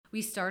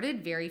we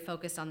started very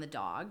focused on the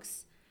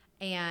dogs.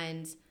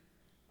 And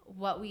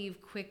what we've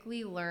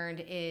quickly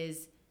learned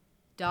is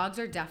dogs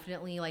are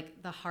definitely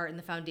like the heart and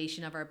the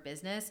foundation of our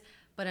business.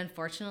 But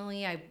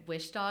unfortunately, I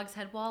wish dogs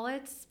had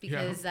wallets,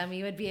 because then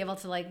we would be able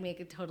to like make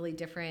a totally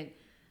different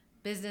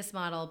business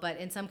model. But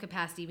in some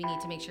capacity, we need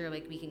to make sure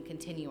like we can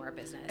continue our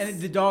business. And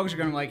the dogs are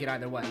going to like it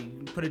either way.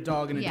 You put a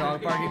dog in a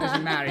dog park, it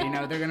doesn't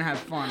matter, they're going to have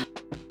fun.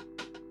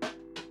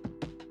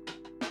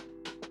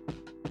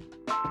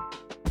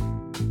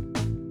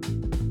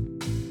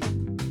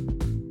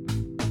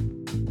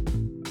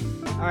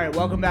 All right,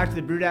 welcome back to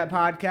the Brewdat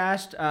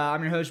Podcast.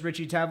 I'm your host,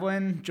 Richie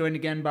Tevlin, joined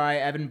again by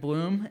Evan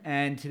Bloom.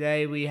 And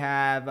today we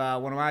have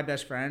one of my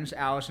best friends,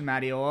 Allison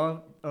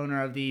Mattiola,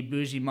 owner of the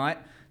Boozy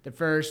Mutt, the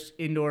first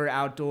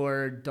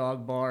indoor-outdoor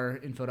dog bar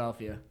in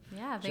Philadelphia.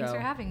 Yeah, thanks for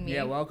having me.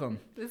 Yeah, welcome.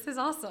 This is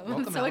awesome.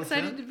 Welcome, I'm so Allison.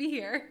 excited to be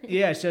here.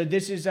 Yeah, so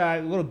this is a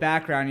little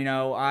background.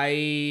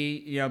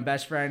 I'm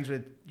best friends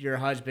with your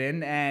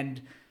husband and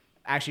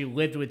actually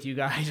lived with you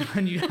guys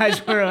when you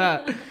guys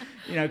were,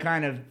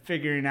 kind of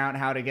figuring out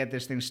how to get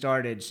this thing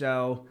started.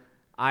 So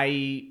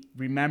I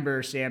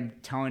remember Sam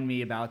telling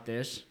me about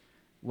this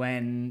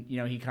when,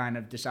 he kind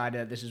of decided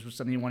that this is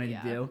something he wanted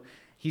to do.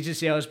 He's a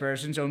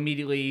salesperson, so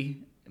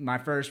immediately my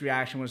first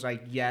reaction was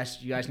like, yes,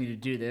 you guys need to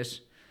do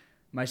this.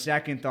 My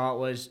second thought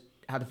was,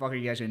 how the fuck are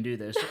you guys going to do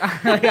this?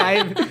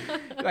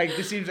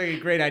 This seems like a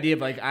great idea,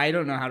 but I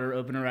don't know how to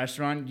open a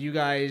restaurant. You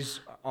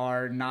guys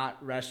are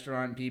not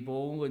restaurant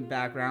people with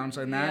backgrounds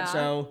on that. Yeah.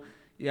 So,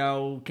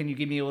 can you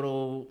give me a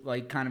little,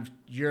 kind of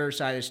your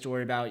side of the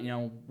story about,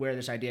 where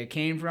this idea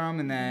came from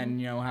and then,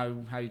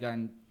 how you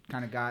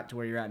got to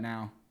where you're at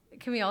now?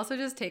 Can we also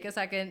just take a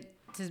second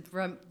to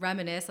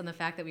reminisce on the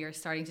fact that we were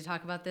starting to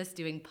talk about this,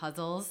 doing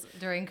puzzles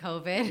during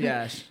COVID.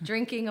 Yes.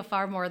 Drinking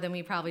far more than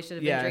we probably should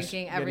have been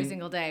drinking every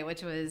single day,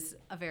 which was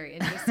a very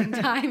interesting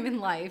time in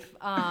life.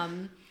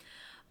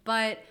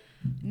 But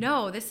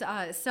no,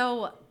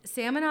 so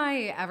Sam and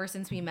I, ever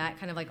since we met,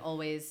 kind of like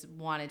always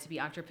wanted to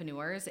be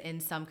entrepreneurs in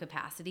some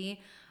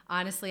capacity.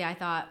 Honestly, I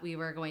thought we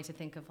were going to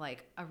think of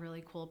like a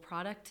really cool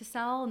product to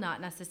sell,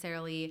 not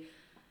necessarily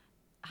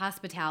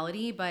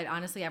hospitality, but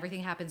honestly,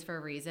 everything happens for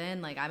a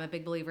reason. Like, I'm a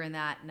big believer in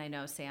that, and I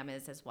know Sam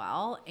is as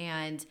well.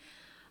 And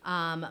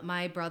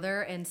my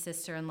brother and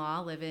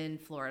sister-in-law live in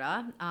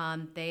Florida.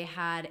 They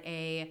had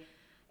a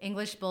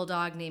English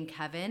bulldog named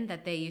Kevin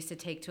that they used to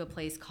take to a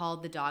place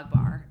called the Dog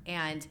Bar,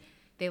 and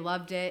they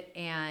loved it.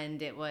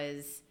 And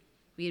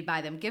we'd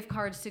buy them gift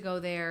cards to go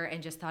there,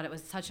 and just thought it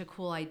was such a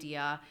cool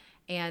idea.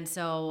 And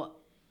so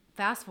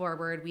fast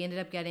forward, we ended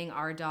up getting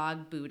our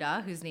dog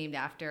Buddha, who's named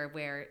after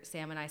where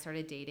Sam and I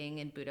started dating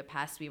in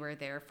Budapest. We were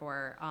there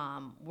for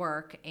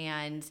work,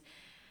 and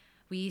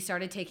we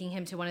started taking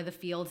him to one of the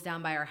fields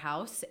down by our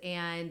house,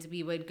 and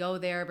we would go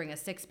there, bring a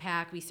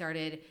 6-pack. We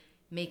started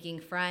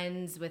making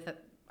friends with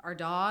our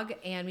dog,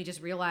 and we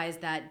just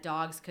realized that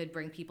dogs could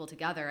bring people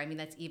together. I mean,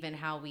 that's even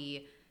how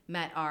we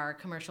met our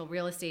commercial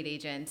real estate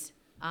agent.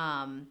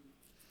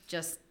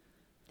 Just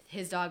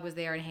his dog was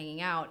there and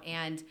hanging out,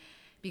 and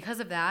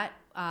because of that,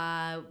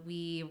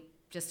 we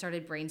just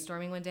started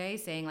brainstorming one day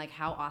saying, like,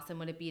 how awesome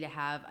would it be to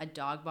have a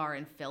dog bar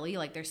in Philly?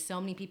 Like, there's so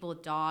many people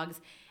with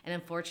dogs. And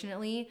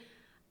unfortunately,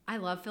 I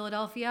love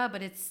Philadelphia,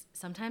 but it's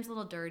sometimes a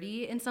little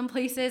dirty in some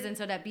places. And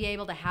so to be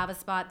able to have a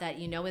spot that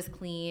is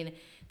clean,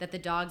 that the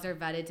dogs are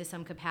vetted to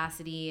some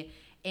capacity,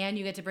 and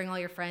you get to bring all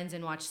your friends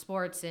and watch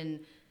sports and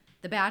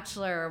The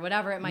Bachelor or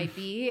whatever it might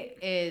be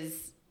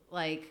is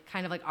like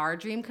kind of like our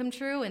dream come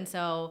true. And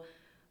so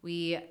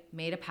we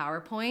made a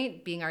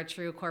PowerPoint, being our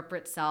true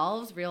corporate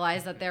selves,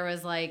 realized that there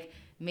was like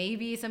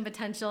maybe some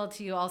potential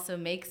to also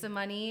make some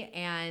money,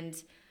 and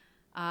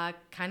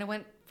kind of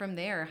went from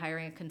there,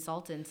 hiring a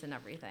consultant and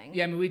everything.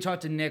 Yeah, I mean, we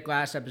talked to Nick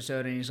last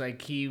episode, and he's like,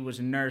 he was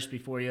a nurse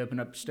before he opened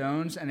up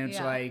Stones, and it's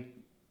like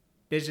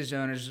business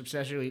owners,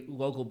 especially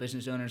local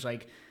business owners,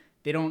 like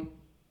they don't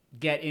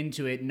get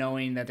into it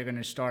knowing that they're going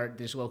to start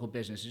this local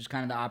business. It's just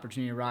kind of the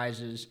opportunity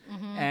arises,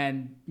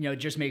 and it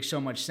just makes so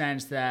much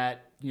sense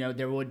that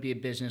there would be a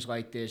business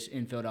like this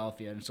in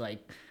Philadelphia. And it's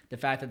like the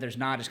fact that there's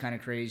not is kind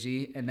of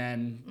crazy. And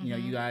then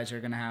you guys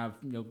are going to have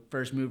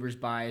first movers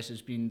bias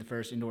as being the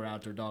first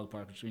indoor-outdoor dog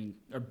park,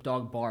 or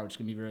dog bar, which is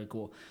going to be really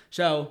cool.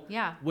 So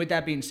with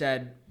that being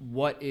said,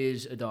 what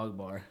is a dog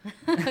bar?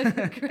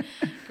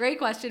 Great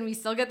question. We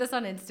still get this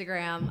on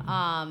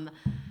Instagram.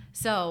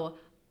 So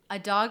a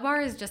dog bar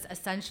is just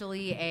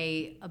essentially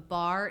a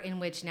bar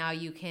in which now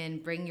you can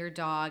bring your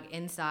dog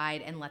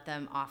inside and let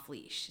them off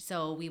leash.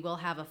 So we will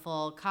have a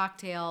full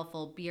cocktail,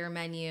 full beer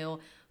menu,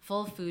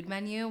 full food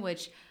menu,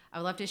 which I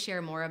would love to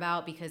share more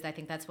about, because I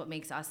think that's what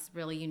makes us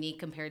really unique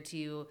compared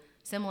to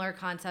similar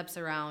concepts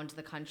around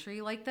the country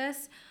like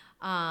this.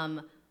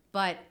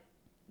 But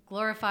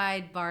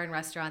glorified bar and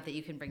restaurant that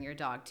you can bring your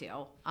dog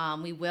to.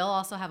 We will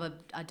also have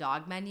a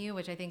dog menu,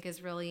 which I think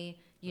is really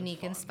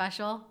unique and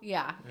special.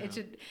 Yeah. It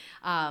should.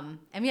 And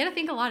we had to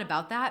think a lot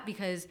about that,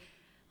 because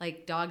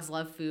like dogs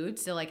love food.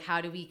 So like,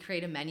 how do we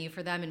create a menu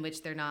for them in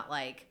which they're not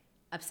like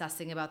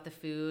obsessing about the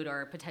food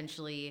or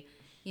potentially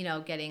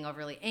getting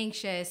overly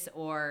anxious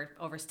or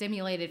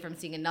overstimulated from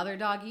seeing another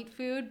dog eat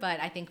food. But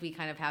I think we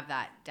kind of have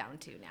that down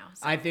too now.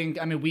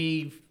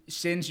 So.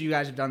 Since you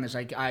guys have done this,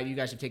 like you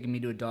guys have taken me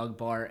to a dog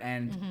bar,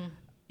 and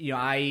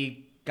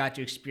I got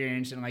to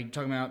experience, and like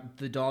talking about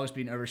the dogs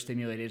being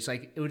overstimulated, it's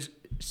like it was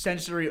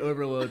sensory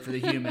overload for the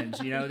humans.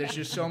 There's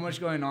just so much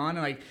going on,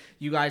 and like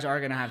you guys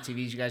are gonna have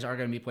TVs, you guys are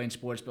gonna be playing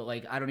sports, but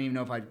like I don't even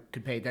know if I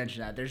could pay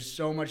attention to that. There's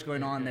so much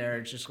going on there.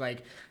 It's just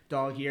like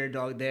dog here,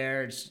 dog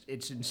there.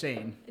 It's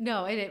insane.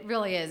 No, it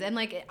really is. And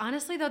like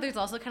honestly though, there's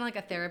also kind of like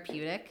a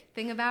therapeutic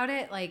thing about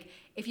it. Like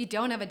if you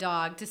don't have a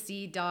dog, to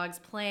see dogs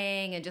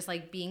playing and just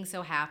like being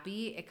so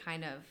happy, it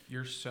kind of.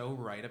 You're so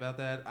right about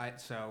that.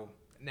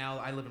 Now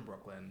I live in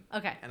Brooklyn.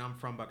 Okay. And I'm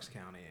from Bucks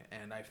County,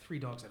 and I have 3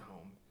 dogs at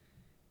home.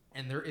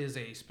 And there is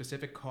a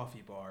specific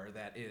coffee bar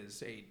that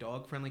is a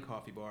dog-friendly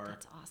coffee bar.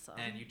 That's awesome.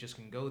 And you just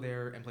can go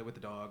there and play with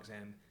the dogs,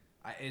 and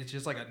it's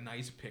just like a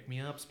nice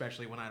pick-me-up,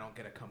 especially when I don't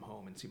get to come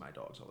home and see my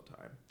dogs all the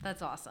time.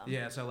 That's awesome.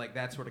 Yeah, so like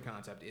that sort of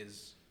concept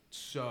is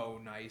so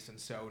nice and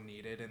so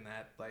needed, and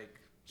that like.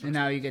 And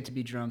now you get to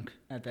be drunk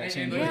at that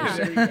same place. Yeah.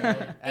 There you go.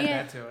 Add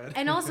that to it.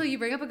 And also, you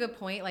bring up a good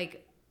point.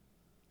 Like,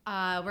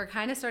 we're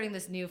kind of starting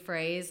this new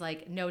phrase,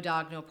 like no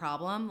dog, no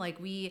problem. Like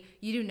you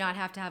do not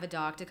have to have a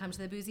dog to come to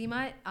the Boozy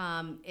Mutt.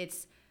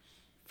 It's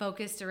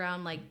focused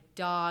around like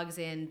dogs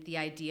and the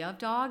idea of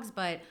dogs,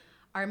 but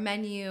our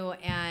menu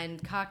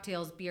and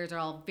cocktails, beers are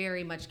all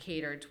very much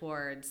catered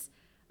towards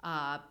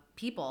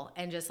people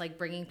and just like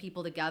bringing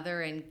people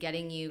together and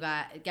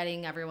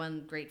getting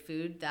everyone great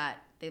food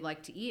that they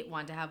like to eat,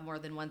 want to have more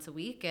than once a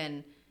week,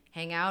 and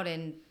hang out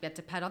and get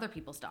to pet other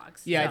people's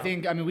dogs. Yeah,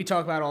 so. We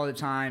talk about all the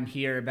time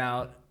here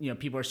about,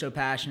 people are so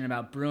passionate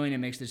about brewing. It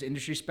makes this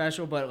industry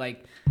special, but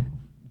like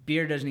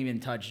beer doesn't even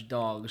touch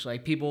dogs.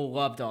 Like people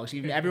love dogs.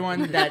 Even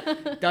everyone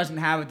that doesn't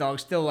have a dog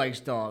still likes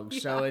dogs.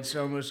 Yeah. So it's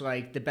almost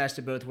like the best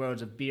of both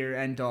worlds of beer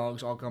and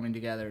dogs all coming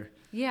together.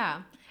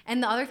 Yeah.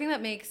 And the other thing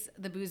that makes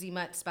the Boozy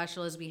Mutt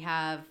special is we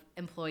have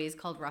employees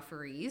called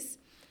referees,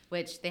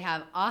 which they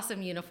have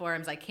awesome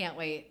uniforms. I can't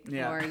wait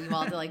for you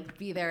all to like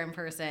be there in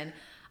person.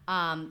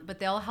 But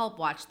they'll help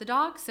watch the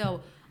dog.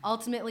 So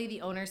ultimately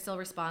the owner's still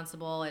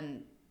responsible,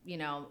 and you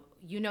know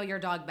your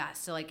dog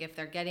best. So like if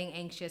they're getting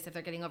anxious, if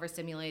they're getting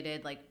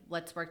overstimulated, like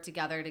let's work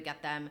together to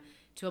get them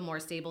to a more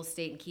stable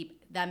state and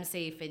keep them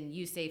safe and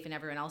you safe and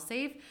everyone else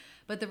safe.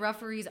 But the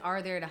referees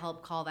are there to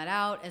help call that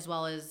out, as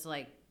well as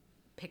like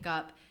pick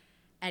up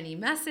any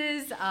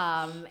messes,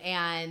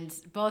 and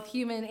both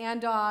human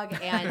and dog,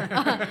 and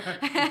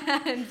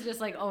and just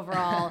like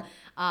overall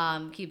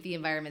keep the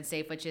environment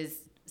safe, which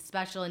is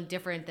special and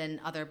different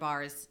than other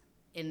bars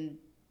in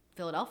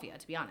Philadelphia,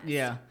 to be honest.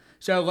 Yeah.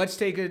 So let's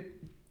take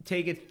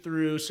it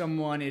through.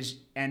 Someone is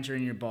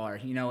entering your bar.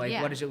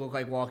 What does it look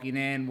like walking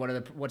in?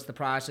 What's the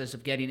process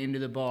of getting into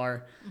the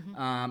bar?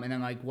 Mm-hmm. And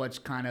then like what's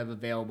kind of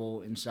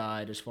available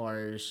inside as far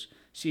as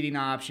seating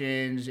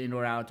options,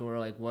 indoor, outdoor,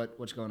 like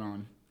what's going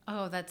on?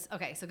 Oh, that's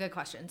okay. So good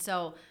question.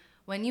 So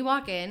when you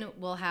walk in,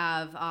 we'll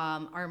have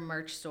our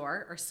merch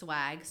store, or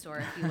swag store,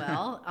 if you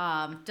will.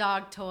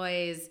 Dog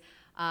toys,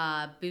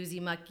 Boozy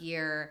Mutt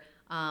gear.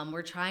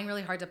 We're trying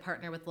really hard to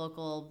partner with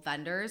local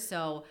vendors.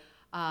 So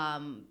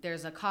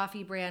there's a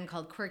coffee brand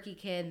called Quirky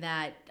Kid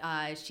that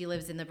she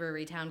lives in the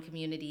Brewery Town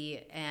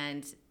community,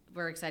 and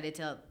we're excited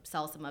to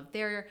sell some of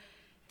their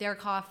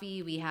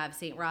coffee. We have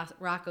St.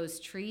 Rocco's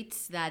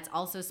Treats that's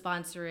also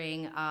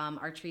sponsoring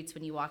our treats.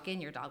 When you walk in,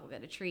 your dog will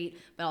get a treat,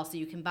 but also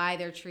you can buy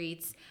their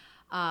treats.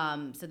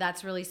 So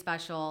that's really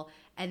special.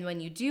 And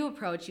when you do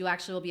approach, you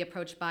actually will be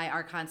approached by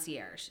our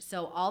concierge.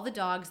 So all the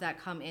dogs that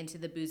come into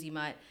the Boozy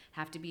Mutt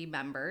have to be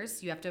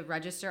members. You have to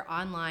register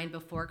online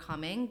before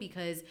coming,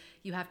 because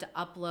you have to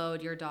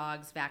upload your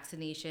dog's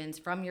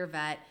vaccinations from your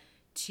vet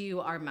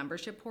to our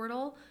membership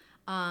portal.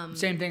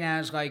 Same thing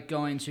as like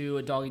going to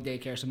a doggy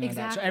daycare, something like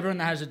that. So everyone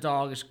that has a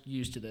dog is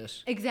used to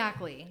this.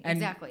 Exactly.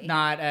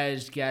 Not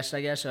as guests,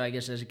 I guess. So I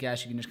guess as a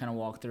guest, you can just kind of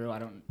walk through.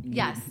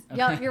 Yes. Okay.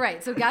 Yep, you're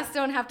right. So guests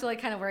don't have to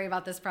like kind of worry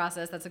about this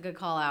process. That's a good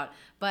call out.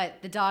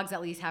 But the dogs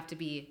at least have to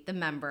be the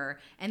member.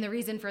 And the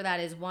reason for that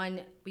is,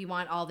 one, we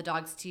want all the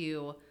dogs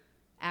to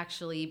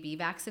actually be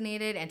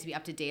vaccinated and to be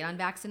up to date on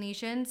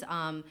vaccinations.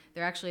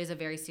 There actually is a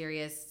very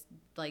serious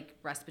like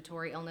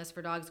respiratory illness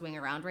for dogs going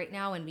around right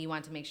now, and we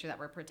want to make sure that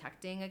we're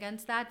protecting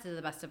against that to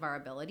the best of our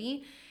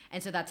ability.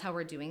 And so that's how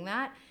we're doing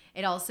that.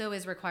 It also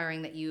is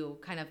requiring that you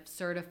kind of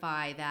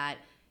certify that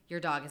your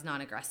dog is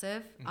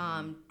non-aggressive,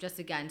 just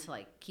again to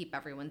like keep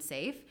everyone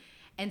safe.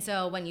 And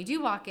so when you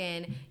do walk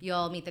in,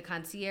 you'll meet the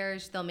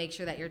concierge. They'll make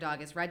sure that your dog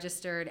is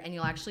registered, and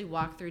you'll actually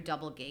walk through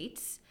double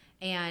gates.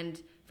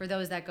 And for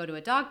those that go to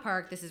a dog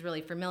park, this is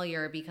really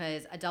familiar,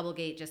 because a double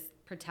gate just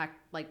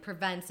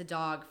prevents a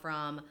dog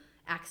from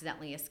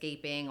accidentally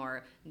escaping,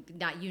 or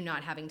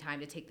not having time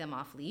to take them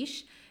off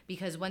leash.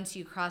 Because once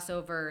you cross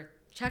over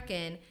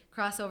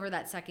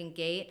that second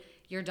gate,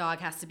 your dog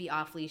has to be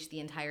off leash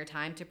the entire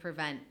time to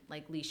prevent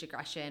like leash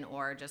aggression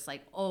or just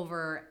like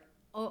over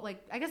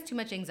like I guess too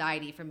much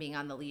anxiety from being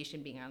on the leash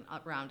and being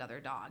around other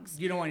dogs.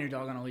 You don't want your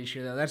dog on a leash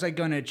here, though. That's like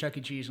going to Chuck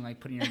E. Cheese and like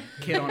putting your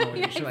kid on a leash.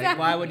 Yeah, exactly. Like,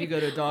 why would you go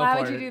to a dog Why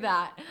park? would you do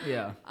that?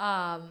 Yeah.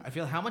 I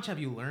feel, how much have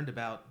you learned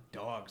about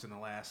dogs in the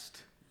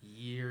last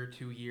year,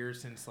 2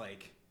 years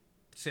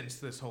since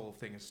this whole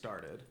thing has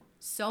started?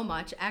 So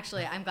much.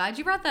 Actually, I'm glad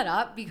you brought that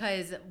up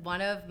because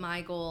one of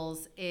my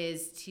goals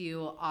is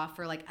to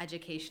offer like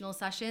educational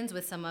sessions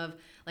with some of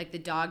like the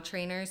dog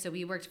trainers. So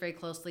we worked very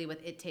closely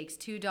with It Takes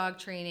Two dog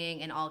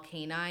training and All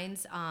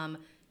Canines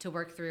to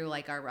work through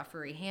like our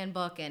referee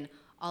handbook and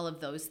all of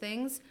those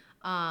things.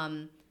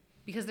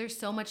 Because there's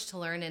so much to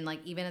learn, and like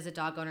even as a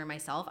dog owner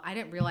myself, I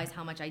didn't realize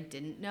how much I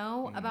didn't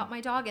know about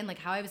my dog and like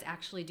how I was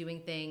actually doing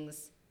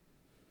things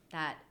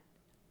that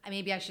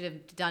maybe I should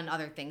have done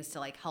other things to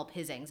like help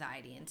his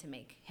anxiety and to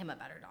make him a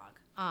better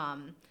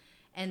dog.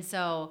 And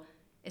so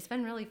it's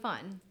been really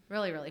fun,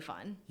 really, really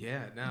fun.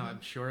 Yeah, no,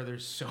 I'm sure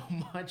there's so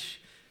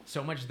much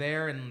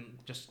there, and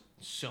just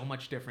so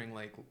much different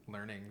like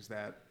learnings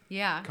that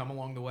come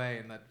along the way,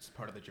 and that's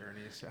part of the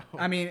journey. So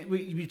I mean,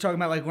 we talking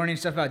about like learning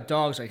stuff about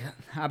dogs. Like,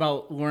 how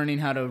about learning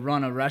how to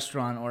run a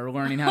restaurant, or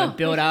learning how to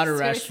build out a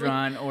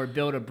restaurant, or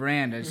build a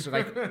brand? It's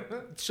like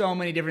so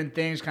many different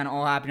things kind of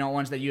all happening at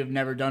once that you have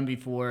never done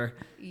before.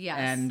 Yes.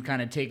 And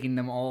kind of taking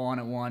them all on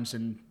at once,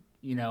 and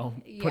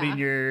putting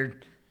your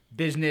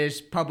business,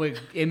 public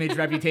image,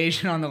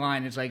 reputation on the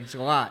line. It's like, it's a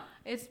lot.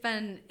 It's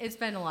been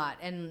a lot,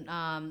 and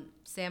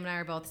Sam and I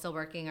are both still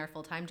working our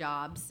full-time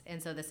jobs,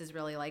 and so this is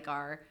really like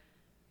our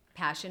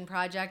passion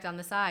project on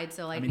the side.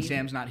 So like, I mean,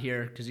 Sam's not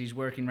here because he's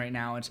working right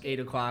now. It's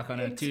 8:00 on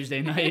a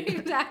Tuesday night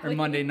exactly. or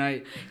Monday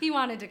night. He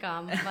wanted to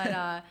come,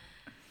 but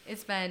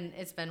it's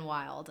been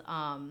wild.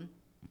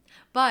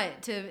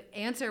 But to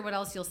answer what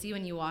else you'll see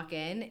when you walk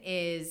in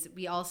is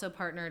we also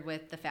partnered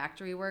with the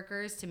factory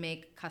workers to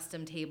make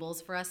custom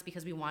tables for us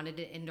because we wanted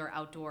an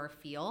indoor-outdoor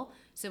feel.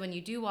 So when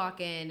you do walk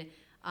in,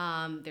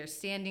 there's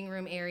standing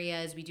room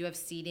areas. We do have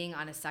seating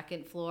on a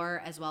second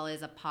floor as well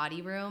as a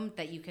potty room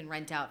that you can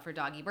rent out for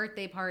doggy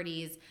birthday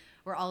parties.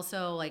 We're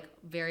also like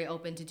very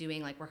open to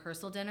doing like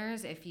rehearsal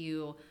dinners if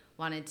you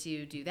wanted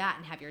to do that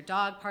and have your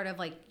dog part of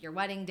like your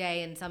wedding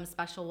day in some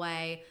special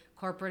way,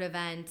 corporate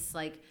events.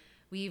 Like,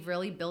 we've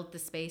really built the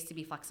space to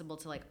be flexible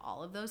to like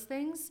all of those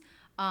things.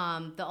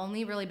 The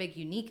only really big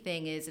unique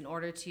thing is in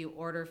order to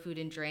order food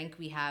and drink,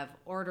 we have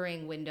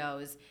ordering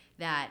windows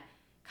that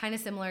kind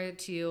of similar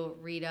to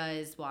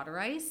Rita's water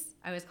ice.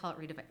 I always call it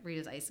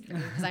Rita's ice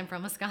cream because I'm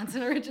from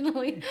Wisconsin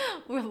originally.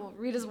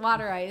 Rita's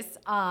water ice,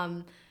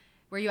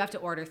 where you have to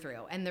order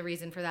through. And the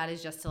reason for that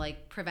is just to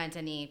like prevent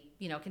any,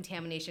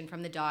 contamination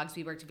from the dogs.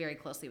 We worked very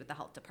closely with the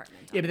health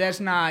department. Yeah, but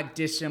that's not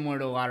dissimilar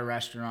to a lot of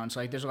restaurants.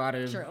 Like, there's a lot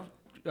of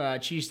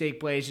cheesesteak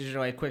places or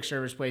like quick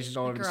service places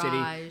all over the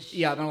city.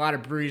 Yeah, and a lot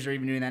of breweries are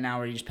even doing that now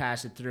where you just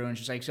pass it through, and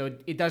it's just like, so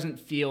it doesn't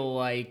feel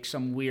like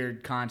some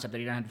weird concept that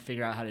you don't have to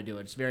figure out how to do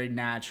it. It's very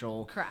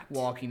natural. Correct.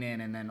 Walking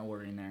in and then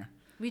ordering there.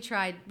 We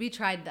tried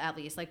at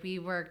least. Like, we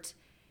worked,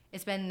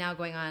 it's been now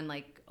going on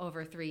like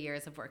over 3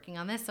 years of working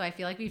on this, so I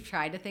feel like we've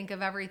tried to think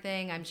of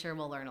everything. I'm sure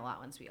we'll learn a lot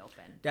once we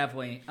open.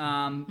 Definitely.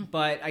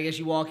 But I guess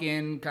you walk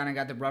in, kind of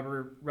got the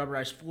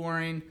rubberized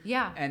flooring.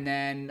 Yeah. And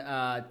then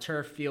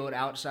turf field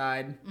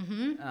outside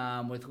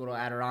with little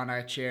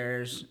Adirondack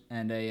chairs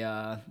and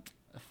a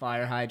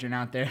fire hydrant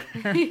out there.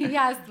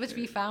 Yes, which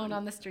we found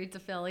on the streets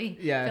of Philly.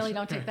 Yes. Philly,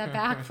 don't take that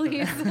back,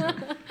 please.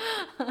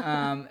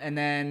 And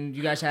then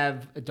you guys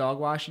have a dog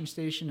washing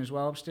station as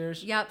well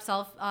upstairs? Yep,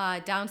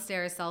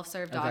 downstairs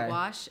self-serve dog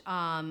wash.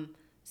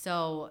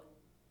 So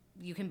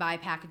you can buy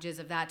packages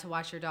of that to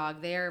wash your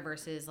dog there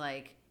versus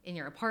like in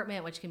your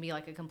apartment, which can be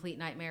like a complete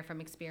nightmare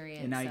from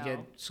experience. And now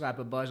you slap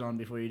a buzz on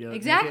before you do it.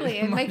 Exactly,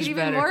 and make it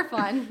even more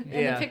fun.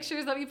 And Yeah. the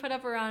pictures that we put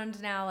up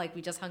around now, like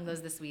we just hung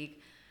those this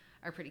week,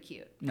 are pretty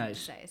cute. Nice.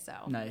 To say, so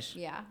nice.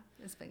 Yeah,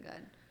 it's been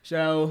good.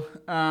 So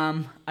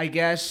I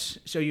guess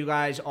you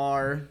guys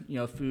are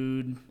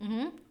food,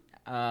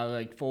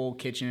 like full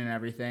kitchen and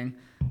everything.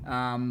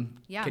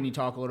 Yeah. Can you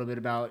talk a little bit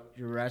about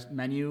your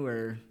menu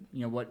or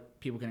what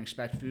people can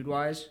expect food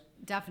wise?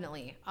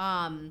 Definitely.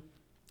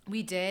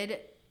 We did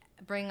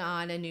bring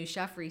on a new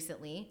chef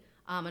recently.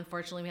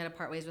 Unfortunately, we had to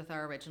part ways with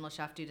our original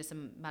chef due to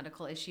some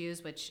medical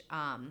issues, which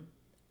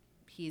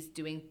he's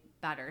doing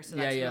better, so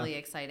that's really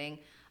exciting.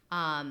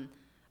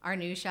 Our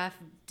new chef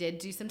did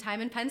do some time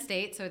in Penn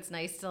State, so it's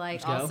nice to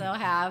also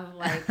have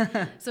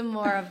some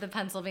more of the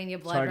Pennsylvania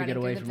blood running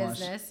through the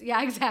business. Us.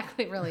 Yeah,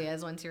 exactly. It really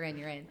is. Once you're in,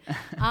 you're in.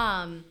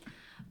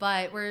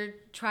 But we're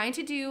trying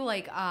to do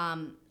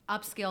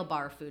upscale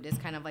bar food is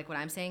kind of like what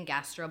I'm saying,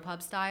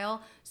 gastropub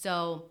style.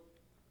 So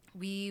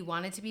we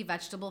wanted to be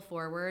vegetable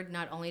forward,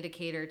 not only to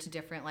cater to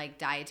different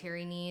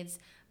dietary needs,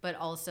 but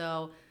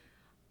also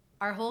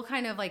our whole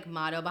kind of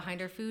motto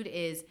behind our food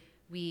is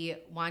we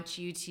want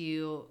you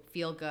to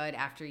feel good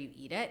after you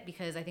eat it,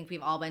 because I think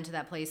we've all been to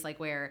that place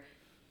where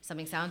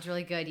something sounds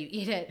really good, you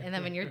eat it, and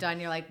then when you're done,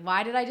 you're like,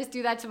 why did I just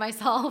do that to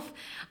myself?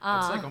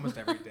 It's almost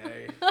every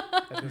day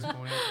at this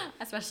point.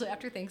 Especially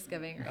after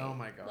Thanksgiving, right? Oh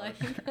my gosh.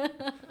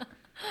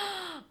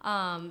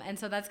 And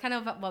so that's kind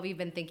of what we've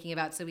been thinking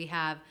about. So we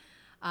have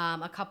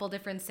a couple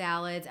different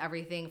salads,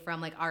 everything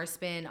from like our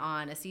spin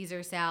on a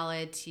Caesar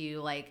salad to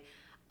like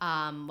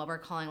what we're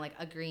calling like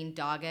a green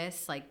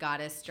doggess, like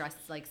goddess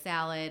dressed like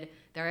salad.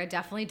 There are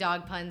definitely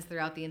dog puns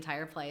throughout the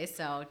entire place,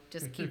 so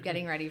just keep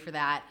getting ready for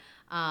that.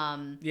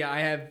 Yeah, I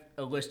have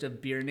a list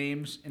of beer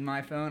names in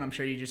my phone. I'm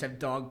sure you just have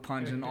dog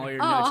puns in all your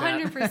notes.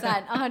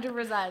 100%,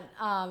 100%.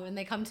 And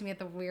they come to me at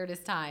the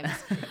weirdest times.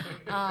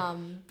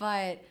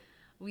 But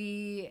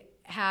we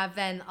have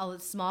then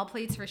small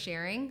plates for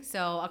sharing.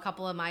 So a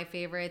couple of my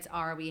favorites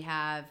are we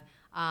have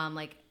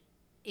like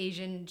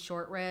Asian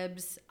short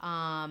ribs.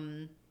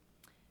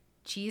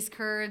 Cheese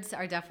curds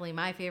are definitely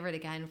my favorite,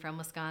 again, from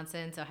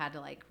Wisconsin. So I had to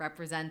like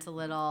represent a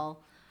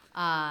little.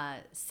 A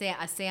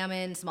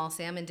small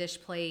salmon dish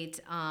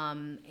plate,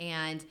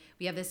 and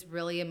we have this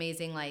really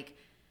amazing like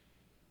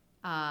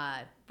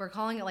we're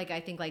calling it like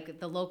I think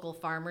like the local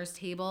farmers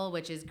table,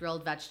 which is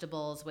grilled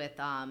vegetables with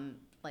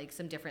like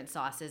some different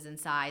sauces and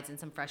sides and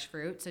some fresh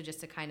fruit, so just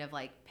to kind of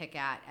like pick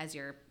at as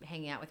you're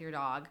hanging out with your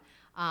dog,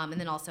 and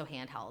then also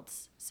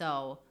handhelds.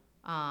 So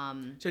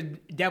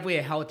definitely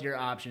a healthier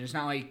option. It's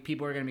not like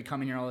people are going to be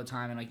coming here all the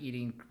time and like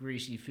eating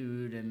greasy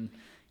food and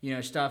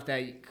stuff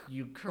that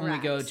you only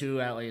go to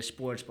at like a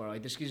sports bar.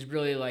 Like this is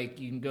really like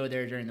you can go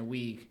there during the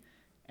week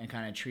and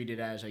kind of treat it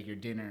as like your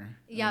dinner.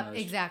 Yep, almost.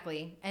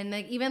 Exactly. And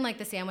like even like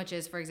the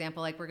sandwiches, for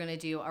example, like we're going to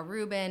do a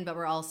Reuben, but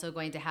we're also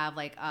going to have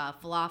like a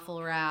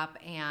falafel wrap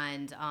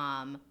and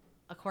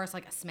of course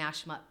like a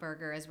smash Mutt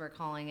burger, as we're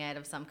calling it,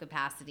 of some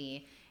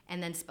capacity.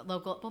 And then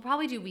we'll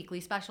probably do weekly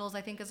specials,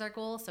 I think, is our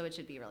goal. So it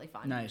should be really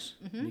fun. Nice.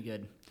 Mm-hmm. Be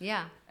good.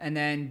 Yeah. And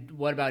then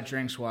what about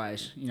drinks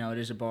wise? It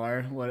is a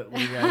bar. What do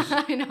you guys?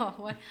 I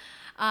know.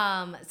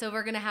 So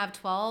we're going to have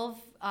 12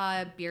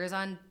 beers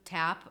on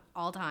tap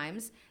all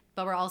times,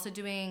 but we're also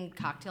doing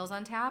cocktails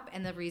on tap.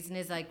 And the reason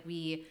is like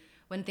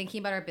when thinking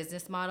about our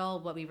business model,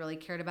 what we really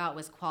cared about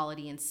was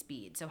quality and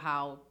speed. So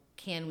how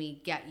can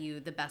we get you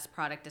the best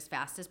product as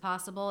fast as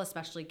possible,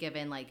 especially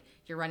given like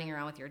you're running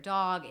around with your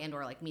dog and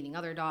or like meeting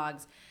other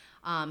dogs.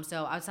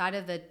 So outside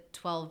of the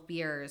 12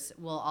 beers,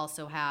 we'll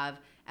also have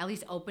at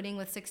least opening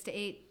with 6 to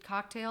 8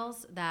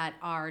 cocktails that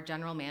our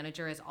general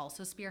manager is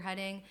also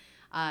spearheading.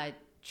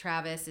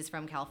 Travis is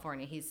from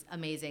California. He's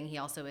amazing. He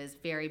also is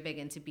very big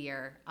into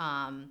beer.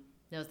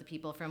 Knows the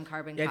people from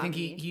Carbon Copy. I think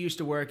he used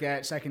to work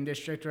at Second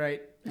District,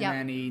 right? Yep. And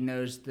then he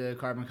knows the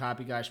Carbon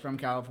Copy guys from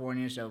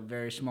California, so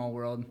very small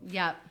world.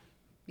 Yep.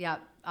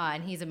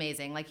 And he's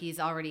amazing. Like we've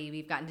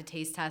gotten to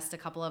taste test a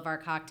couple of our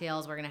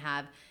cocktails. We're going to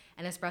have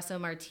an espresso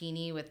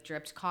martini with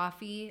dripped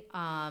coffee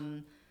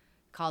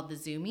called the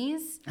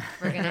Zoomies.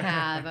 We're going to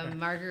have a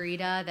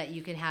margarita that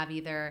you can have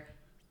either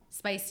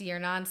spicy or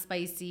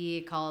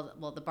non-spicy called,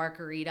 the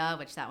Barcarita,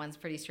 which that one's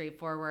pretty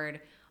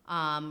straightforward.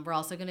 We're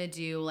also going to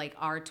do like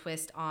our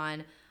twist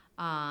on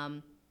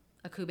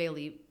a Cube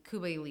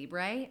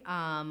Libre,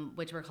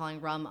 which we're calling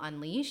Rum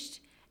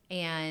Unleashed.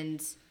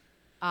 And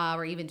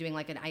we're even doing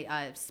like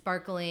a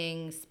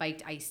sparkling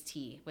spiked iced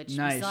tea, which we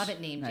still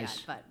haven't named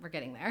yet, but we're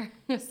getting there.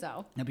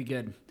 So that'd be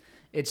good.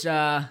 It's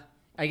I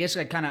guess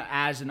like kind of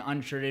as an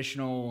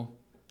untraditional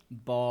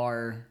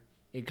bar,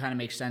 it kind of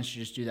makes sense to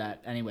just do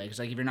that anyway. Because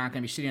like if you're not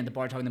going to be sitting at the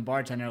bar talking to the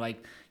bartender,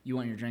 like you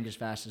want your drink as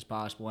fast as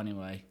possible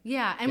anyway.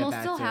 Yeah, and we'll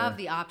still have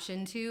the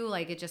option to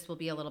like it just will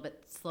be a little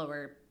bit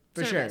slower.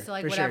 For service. Sure, so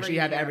like for whatever sure. So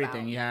you have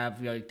everything. About. You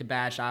have like the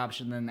batch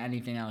option, and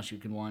anything else you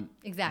can want.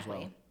 Exactly.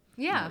 As well.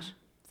 Yeah. Nice.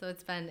 So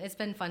it's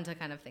been fun to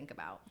kind of think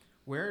about.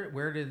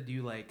 Where did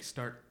you like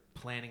start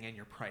planning in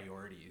your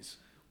priorities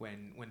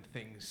when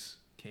things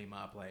came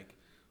up? Like,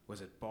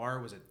 was it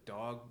bar? Was it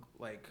dog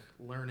like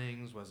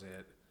learnings? Was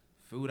it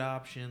food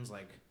options?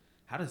 Like,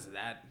 how does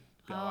that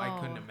go? I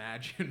couldn't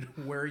imagine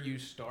where you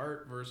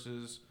start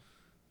versus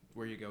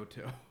where you go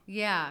to.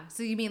 Yeah.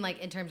 So you mean like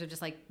in terms of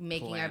just like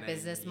making planning. Our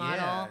business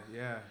model?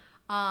 Yeah.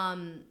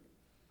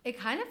 It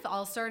kind of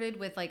all started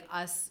with like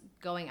us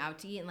going out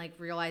to eat and like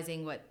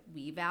realizing what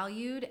we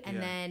valued.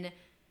 And then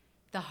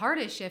the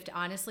hardest shift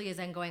honestly is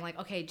then going like,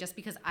 okay, just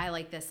because I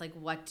like this, like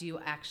what do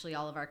actually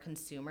all of our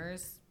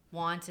consumers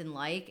want and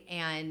like?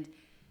 And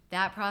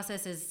that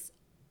process is,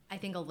 I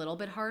think, a little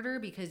bit harder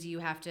because you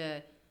have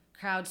to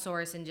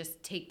crowdsource and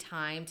just take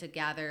time to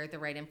gather the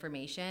right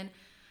information.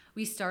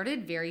 We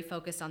started very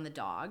focused on the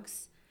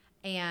dogs.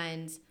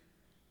 And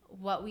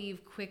what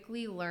we've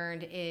quickly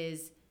learned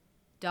is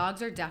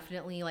dogs are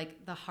definitely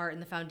like the heart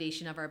and the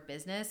foundation of our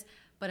business,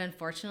 but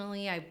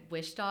unfortunately, I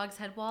wish dogs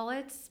had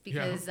wallets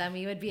because then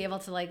we would be able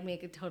to like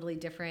make a totally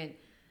different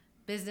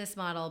business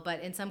model.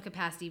 But in some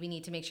capacity, we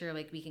need to make sure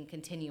like we can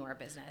continue our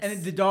business.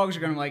 And the dogs are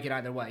gonna like it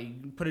either way.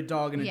 You put a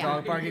dog in a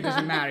dog park, it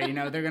doesn't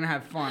matter. They're gonna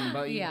have fun.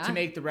 But to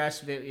make the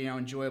rest of it,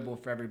 enjoyable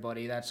for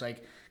everybody, that's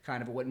like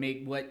kind of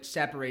what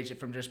separates it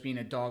from just being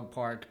a dog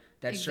park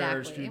that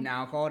serves food and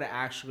alcohol to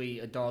actually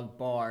a dog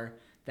bar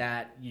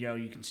that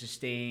you can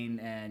sustain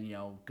and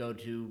go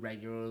to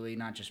regularly,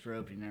 not just for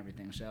opening and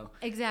everything. So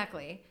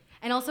exactly.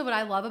 And also what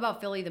I love about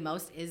Philly the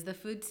most is the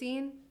food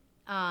scene,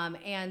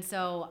 and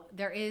so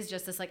there is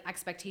just this like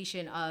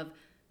expectation of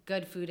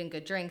good food and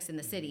good drinks in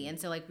the city. And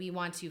so like we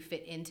want to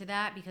fit into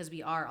that because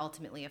we are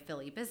ultimately a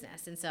Philly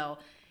business. And so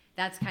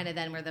that's kind of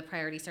then where the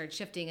priority started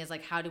shifting, is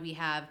like, how do we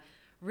have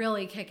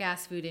really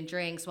kick-ass food and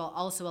drinks while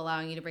also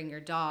allowing you to bring your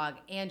dog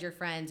and your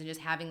friends and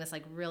just having this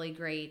like really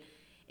great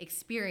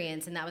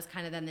experience. And that was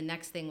kind of then the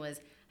next thing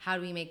was, how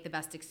do we make the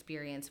best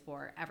experience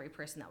for every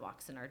person that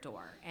walks in our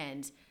door?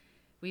 And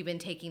we've been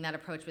taking that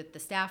approach with the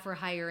staff we're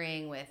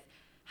hiring, with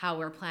how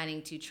we're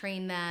planning to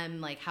train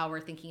them, like how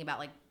we're thinking about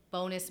like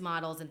bonus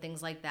models and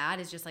things like that,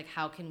 is just like,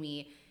 how can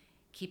we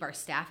keep our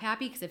staff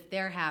happy? Because if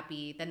they're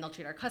happy, then they'll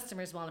treat our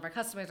customers well. And if our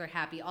customers are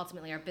happy,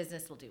 ultimately our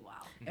business will do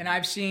well. And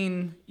I've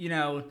seen,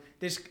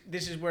 this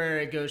is where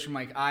it goes from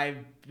like, I've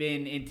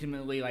been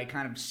intimately like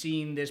kind of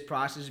seen this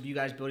process of you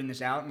guys building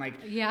this out. And like,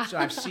 so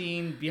I've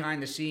seen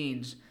behind the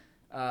scenes,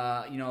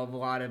 of a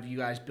lot of you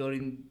guys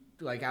building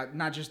like out,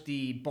 not just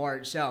the bar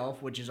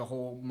itself, which is a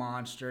whole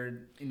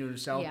monster into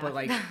itself, but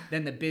like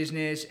then the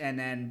business, and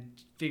then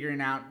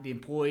figuring out the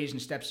employees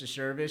and steps to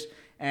service.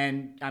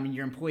 And I mean,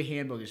 your employee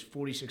handbook is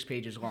 46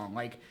 pages long.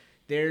 Like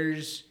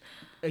there's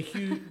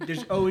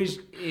always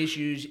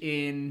issues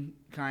in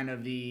kind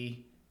of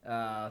the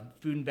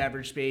food and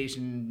beverage space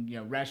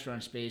and,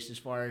 restaurant space as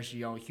far as,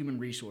 human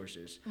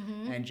resources,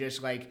 and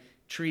just like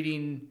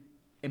treating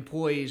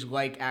employees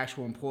like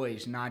actual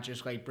employees, not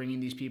just like bringing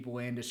these people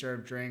in to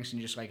serve drinks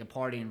and just like a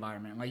party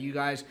environment. Like you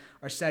guys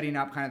are setting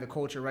up kind of the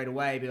culture right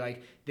away, be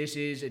like, this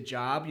is a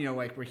job,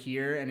 like we're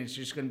here and it's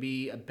just going to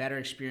be a better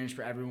experience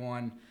for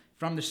everyone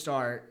from the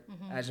start,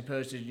 as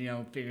opposed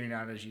to, figuring it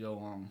out as you go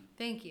along.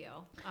 Thank you.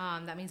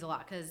 That means a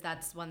lot, because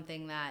that's one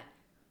thing that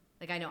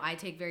like I know I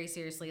take very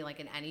seriously, like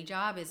in any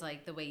job, is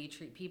like the way you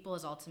treat people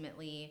is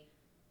ultimately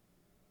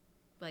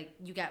like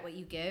you get what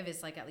you give,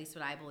 is like at least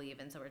what I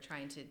believe. And so we're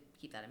trying to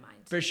keep that in mind.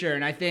 For sure.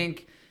 And I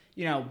think,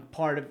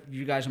 part of,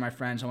 you guys are my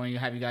friends. I want to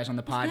have you guys on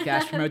the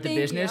podcast, promote the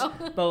business.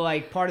 But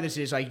like part of this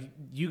is like,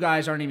 you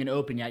guys aren't even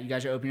open yet. You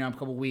guys are opening up a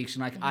couple weeks.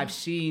 And like, I've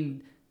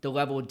seen the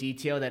level of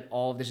detail that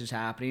all of this is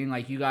happening.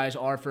 Like you guys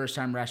are first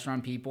time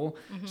restaurant people.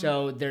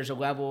 So there's a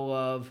level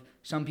of,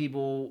 some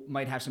people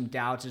might have some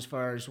doubts as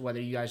far as whether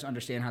you guys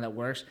understand how that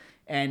works.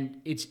 And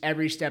it's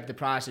every step of the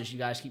process, you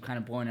guys keep kind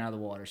of blowing it out of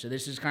the water. So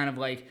this is kind of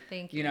like,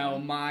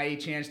 my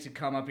chance to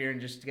come up here and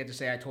just get to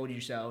say, I told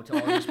you so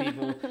to all these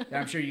people that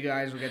I'm sure you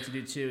guys will get to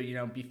do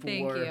too,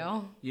 before,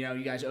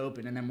 you guys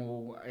open. And then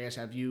we'll, I guess,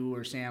 have you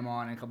or Sam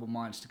on in a couple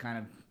months to kind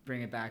of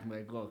bring it back and be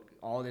like, look,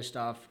 all this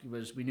stuff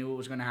we knew it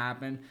was going to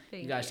happen.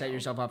 You guys set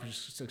yourself up for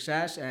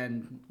success,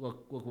 and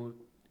look what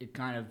it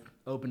kind of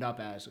opened up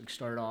as. Like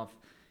started off,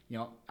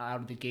 out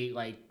of the gate,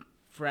 like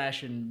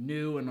fresh and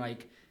new, and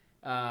like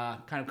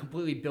kind of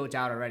completely built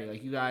out already.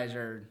 Like you guys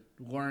are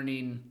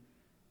learning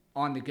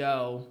on the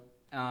go,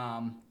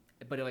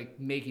 but like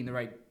making the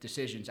right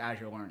decisions as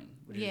you're learning,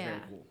 which is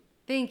very cool.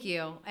 Thank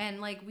you. And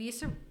like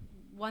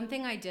one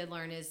thing I did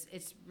learn is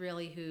it's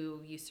really who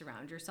you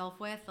surround yourself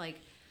with. Like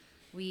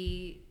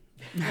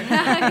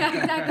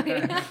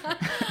exactly.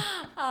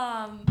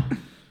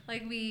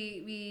 Like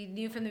we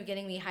knew from the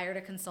beginning, we hired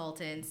a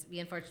consultant. We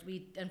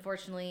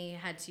unfortunately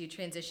had to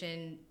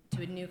transition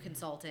to a new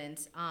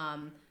consultant,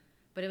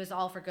 but it was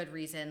all for good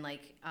reason.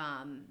 Like,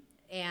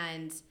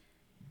 and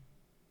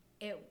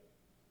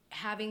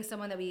having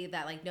someone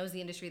that like knows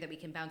the industry that we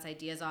can bounce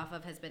ideas off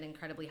of has been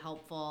incredibly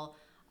helpful.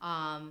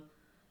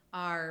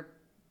 Our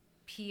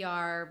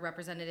PR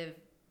representative,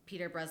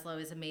 Peter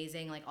Breslow, is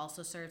amazing, like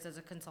also serves as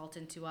a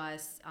consultant to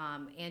us.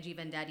 Angie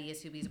Vendetti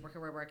is who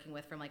we're working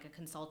with from like a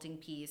consulting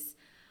piece.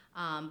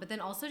 But then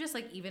also just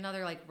like even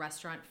other like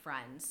restaurant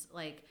friends,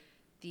 like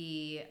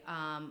the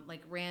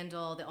like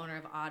Randall, the owner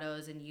of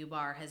Otto's and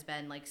U-Bar, has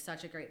been like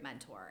such a great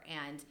mentor.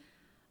 And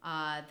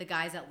the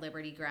guys at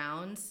Liberty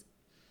Grounds,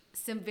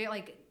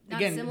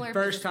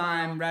 first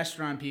time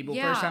restaurant people,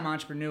 first time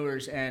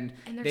entrepreneurs, and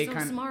they're so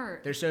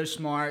smart. They're so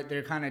smart.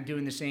 They're kind of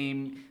doing the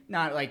same,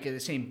 not like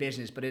the same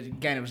business, but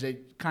it was a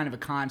kind of a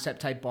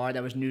concept type bar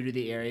that was new to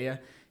the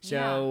area.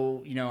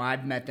 So,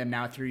 I've met them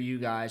now through you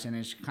guys, and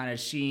it's kind of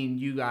seeing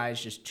you guys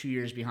just 2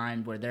 years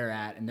behind where they're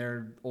at, and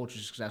they're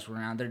ultra successful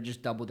now. They're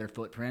just doubled their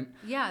footprint.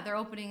 Yeah, they're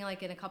opening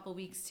like in a couple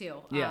weeks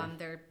too.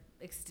 Their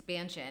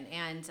expansion.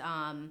 And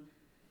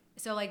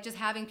so like just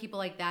having people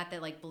like that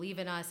like believe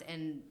in us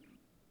and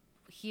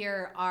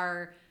hear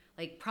our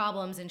like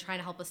problems and trying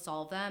to help us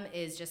solve them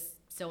is just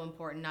so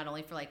important, not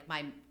only for like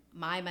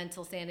my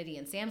mental sanity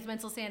and Sam's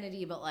mental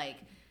sanity, but like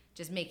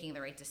just making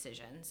the right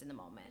decisions in the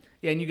moment.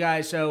 Yeah, and you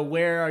guys, so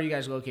where are you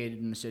guys located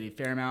in the city?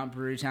 Fairmount,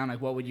 Brewery Town,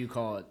 like what would you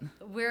call it?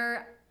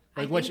 We're...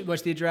 Like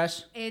what's the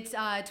address? It's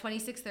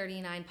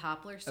 2639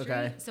 Poplar Street.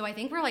 Okay. So I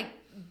think we're like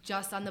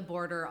just on the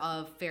border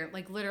of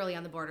literally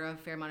on the border of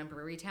Fairmount and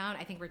Brewery Town.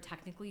 I think we're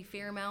technically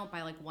Fairmount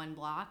by like one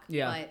block.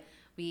 Yeah. But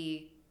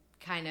we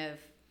kind of,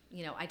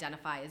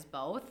 identify as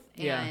both.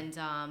 Yeah.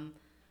 And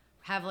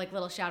have like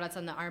little shout outs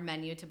on our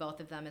menu to both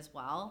of them as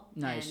well.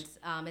 Nice.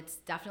 And it's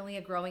definitely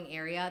a growing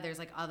area. There's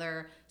like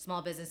other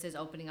small businesses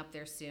opening up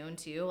there soon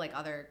too, like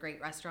other great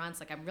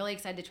restaurants. Like I'm really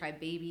excited to try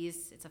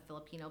Baby's. It's a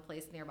Filipino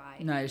place nearby.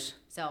 Nice.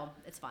 So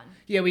it's fun.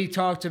 Yeah, we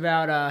talked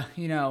about,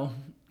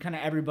 kind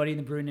of everybody in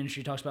the brewing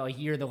industry talks about like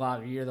year of the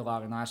lager. In the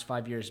last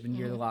 5 years has been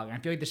year of the lager. And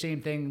I feel like the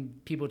same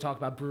thing people talk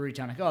about Brewery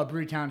Town, like, oh,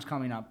 Brewery Town's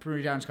coming up.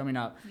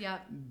 Yeah.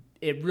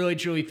 It really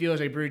truly feels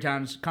like Brewery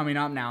Town's coming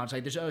up now. It's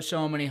like there's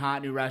so many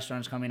hot new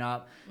restaurants coming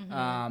up.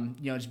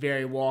 It's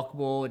very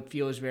walkable. It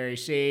feels very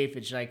safe.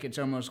 It's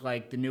almost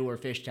like the newer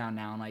Fish Town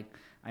now. And like,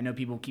 I know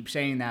people keep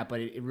saying that, but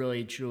it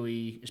really,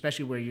 truly,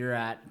 especially where you're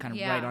at, kind of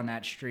right on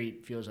that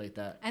street, feels like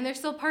that. And there's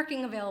still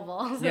parking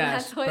available, so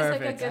yes, that's always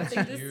perfect. like a good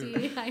thing to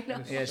see. I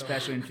know. Yeah,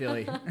 especially in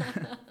Philly.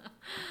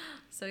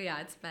 So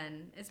yeah, it's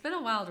been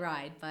a wild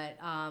ride, but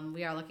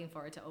we are looking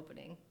forward to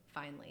opening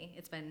finally.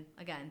 It's been,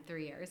 again,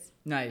 3 years.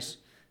 Nice.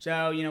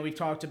 So, we've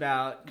talked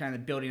about kind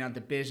of building out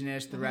the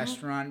business, the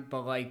restaurant,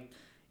 but like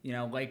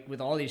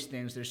with all these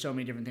things, there's so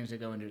many different things that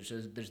go into it.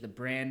 So there's the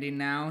branding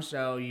now.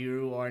 So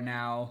you are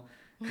now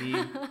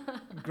the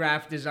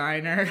graphic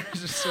designer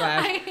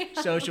 /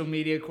 social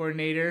media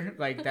coordinator.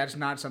 Like, that's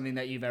not something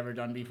that you've ever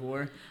done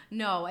before.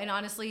 No, and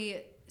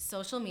honestly,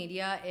 social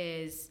media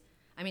is,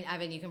 I mean,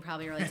 Evan, you can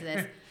probably relate to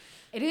this.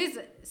 It is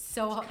it's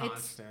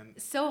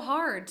so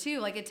hard too.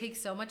 Like, it takes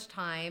so much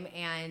time,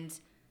 and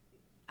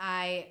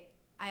I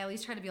at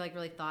least try to be like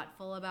really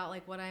thoughtful about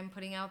like what I'm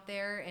putting out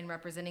there, and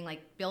representing,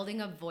 like, building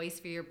a voice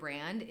for your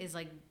brand is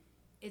like,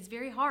 it's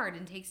very hard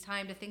and takes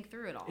time to think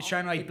through it all. It's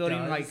trying to like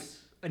building like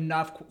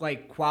enough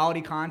like quality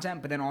content,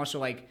 but then also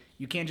like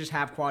you can't just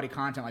have quality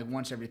content like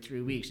once every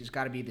 3 weeks. It's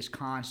got to be this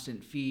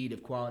constant feed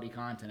of quality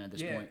content at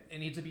this point. It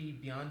needs to be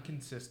beyond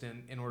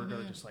consistent in order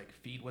to just like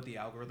feed what the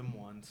algorithm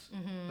wants.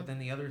 But then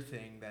the other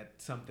thing, that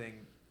something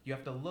you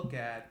have to look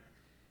at,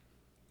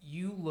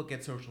 you look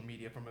at social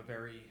media from a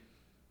very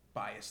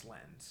biased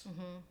lens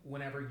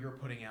whenever you're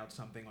putting out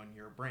something on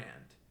your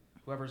brand.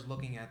 Whoever's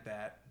looking at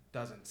that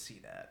doesn't see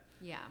that.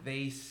 Yeah.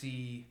 They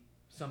see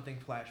something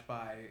flash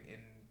by in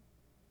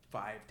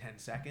 5-10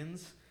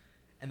 seconds,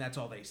 and that's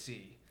all they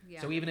see.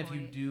 Yeah, so even if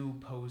you do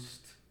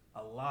post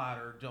a lot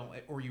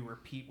or you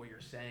repeat what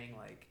you're saying,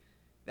 like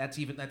that's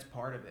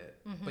part of it.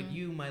 But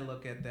you might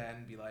look at that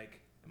and be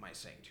like, am I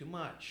saying too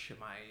much?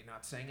 Am I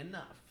not saying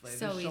enough? Like,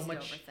 so easy to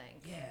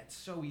overthink. Yeah, it's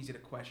so easy to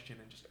question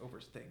and just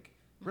overthink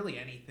really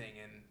anything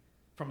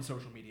from a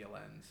social media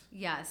lens.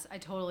 Yes, I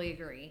totally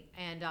agree.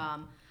 And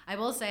I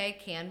will say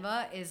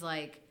Canva is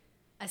like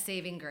a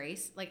saving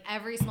grace. Like,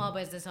 every small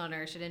business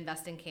owner should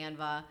invest in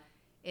Canva.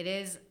 It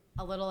is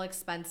a little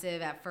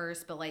expensive at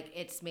first, but like,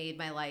 it's made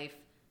my life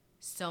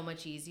so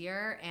much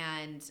easier,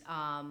 and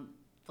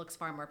looks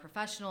far more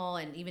professional,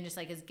 and even just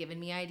like has given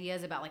me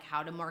ideas about like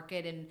how to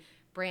market and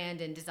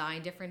brand and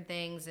design different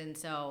things. And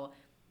so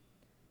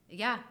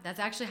yeah, that's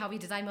actually how we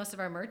design most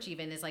of our merch,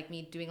 even, is like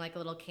me doing like a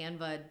little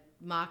Canva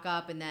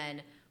mock-up, and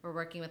then we're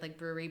working with like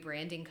Brewery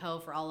Branding Co.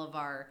 for all of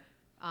our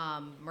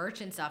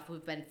merch and stuff,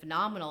 who've been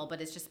phenomenal,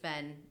 but it's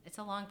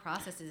a long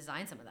process to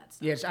design some of that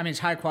stuff. Yes, I mean, it's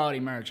high quality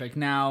merch. Like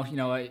now,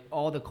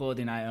 all the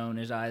clothing I own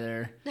is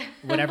either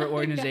whatever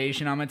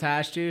organization I'm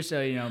attached to.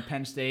 So,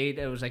 Penn State,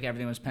 it was like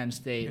everything was Penn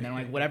State. And then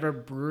like whatever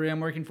brewery I'm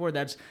working for,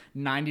 that's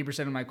 90%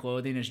 of my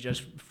clothing is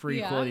just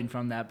free clothing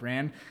from that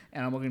brand.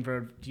 And I'm looking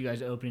for you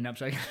guys opening up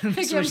so I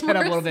can switch that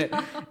up a little bit.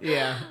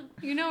 Yeah.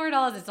 You know where it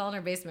all is. It's all in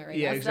our basement right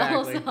now. Yeah,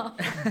 exactly.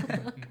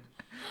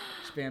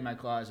 Expand my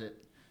closet.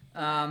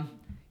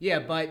 Yeah,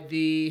 but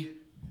the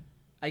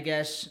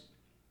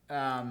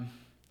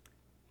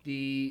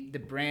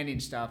branding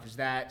stuff, is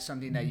that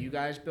something that you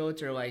guys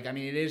built, or like, I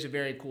mean, it is a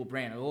very cool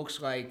brand. It looks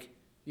like,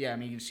 yeah, I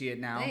mean, you can see it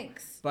now.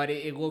 Thanks. But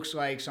it looks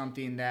like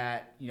something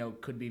that,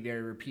 could be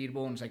very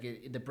repeatable, and it's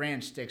like the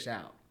brand sticks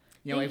out.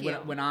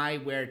 When I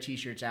wear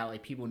t-shirts out,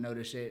 like, people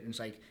notice it, and it's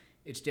like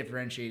it's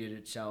differentiated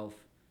itself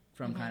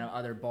from kind of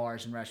other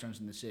bars and restaurants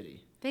in the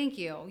city. Thank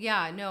you.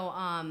 Yeah, no,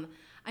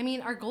 I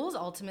mean, our goal is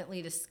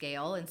ultimately to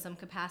scale in some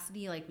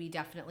capacity. Like, we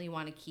definitely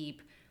want to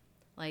keep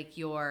like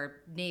your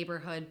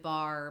neighborhood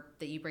bar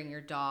that you bring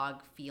your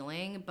dog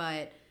feeling,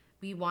 but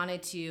we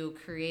wanted to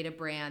create a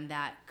brand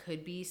that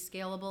could be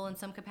scalable in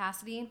some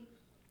capacity.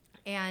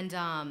 And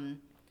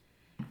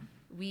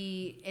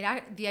the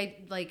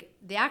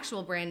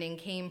actual branding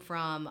came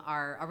from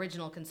our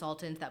original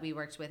consultant that we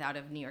worked with out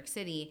of New York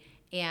City,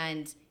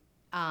 and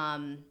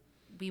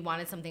we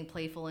wanted something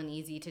playful and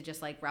easy to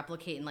just like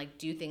replicate and like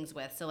do things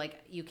with. So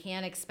like, you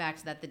can't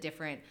expect that the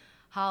different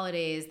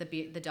holidays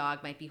the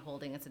dog might be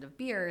holding, instead of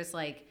beers,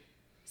 like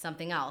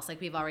something else.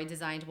 Like, we've already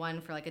designed one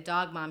for like a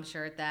dog mom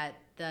shirt that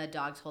the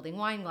dog's holding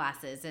wine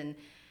glasses, and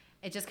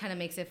it just kind of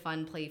makes it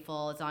fun,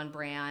 playful. It's on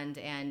brand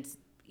and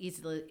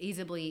easily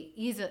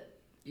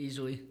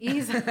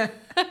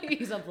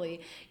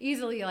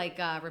like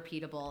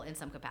repeatable in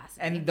some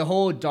capacity. And the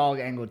whole dog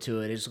angle to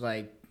it is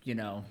like,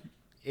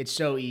 it's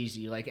so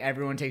easy. Like,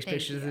 everyone takes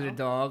pictures of the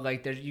dog.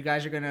 Like, when you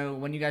guys are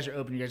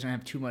open, you guys are gonna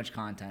have too much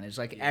content. It's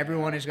like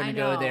everyone is gonna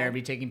go there and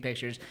be taking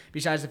pictures.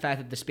 Besides the fact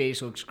that the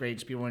space looks great,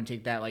 so people want to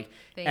take that. Like,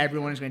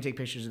 everyone is gonna take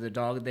pictures of the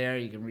dog there.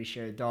 You can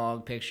reshare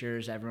dog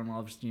pictures. Everyone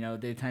loves, the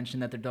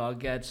attention that their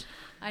dog gets.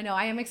 I know.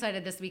 I am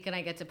excited this weekend.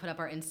 I get to put up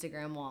our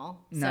Instagram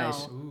wall. Nice.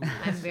 So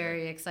I'm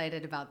very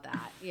excited about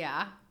that.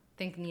 Yeah.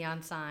 Think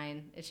neon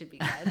sign. It should be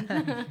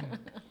good.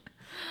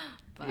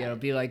 But, yeah, it'll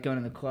be like going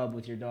to the club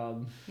with your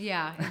dog.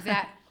 Yeah,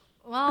 exactly.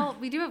 Well,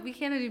 we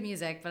can't do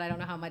music, but I don't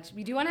know how much.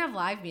 We do want to have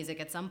live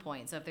music at some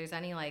point. So if there's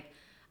any like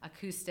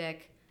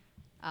acoustic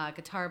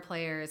guitar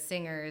players,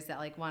 singers that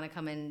like want to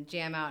come and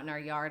jam out in our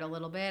yard a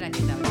little bit, I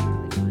think that would be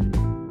really fun.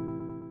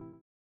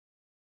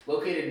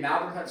 Located in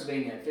Malvern,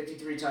 Pennsylvania, at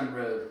 53 Ton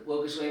Road,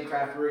 Locust Lane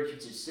Craft Brewery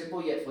keeps it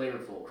simple yet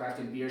flavorful,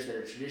 crafting beers that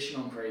are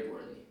traditional and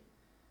crave-worthy.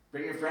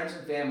 Bring your friends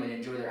and family to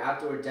enjoy their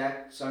outdoor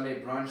deck, Sunday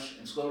brunch,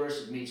 and slow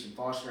roasted meats from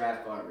Foster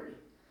Ave, Carberry.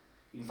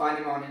 You can find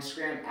them on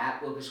Instagram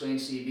at Locust Lane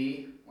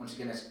CB. Once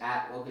again, that's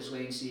at Locust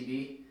Lane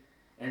CB.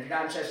 And if you're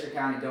not in Chester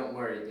County, don't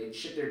worry. They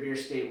ship their beer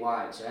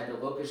statewide, so head to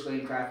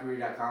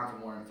locustlanecraftbrewery.com for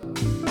more info.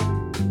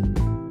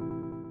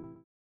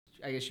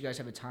 I guess you guys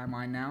have a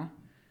timeline now.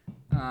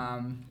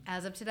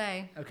 As of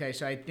today. Okay,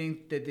 so I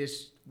think that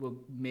this will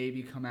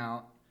maybe come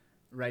out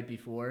right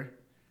before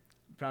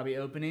probably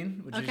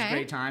opening, which is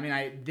great timing.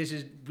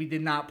 We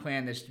did not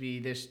plan this to be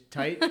this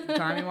tight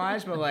timing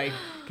wise, but like,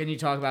 can you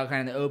talk about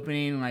kind of the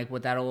opening and like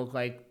what that'll look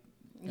like?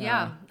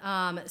 Yeah.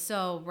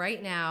 So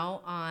right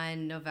now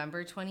on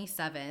November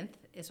 27th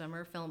is when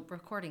we're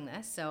recording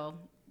this. So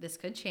this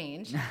could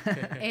change.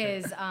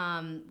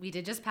 We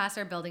did just pass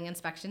our building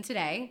inspection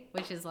today,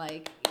 which is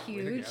like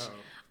huge.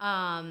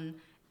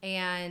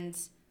 And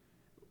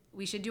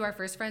we should do our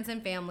first friends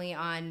and family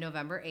on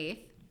November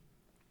 8th.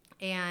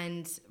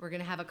 And we're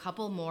going to have a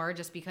couple more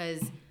just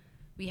because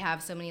we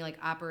have so many like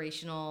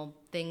operational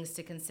things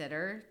to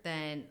consider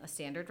than a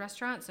standard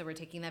restaurant. So we're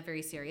taking that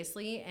very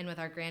seriously. And with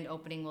our grand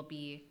opening will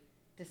be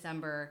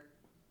December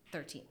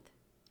 13th.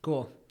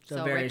 Cool.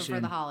 So very right before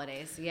soon. The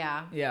holidays.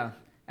 Yeah. Yeah.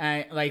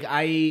 And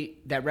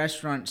that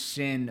restaurant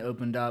Sin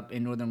opened up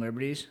in Northern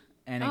Liberties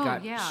and it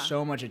got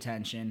so much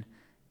attention.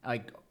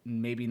 Like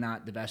maybe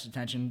not the best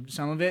attention,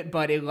 some of it,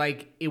 but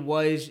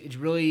it's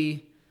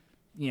really,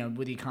 you know,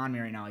 with the economy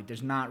right now, like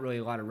there's not really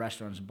a lot of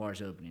restaurants and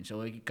bars opening. So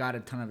like, it got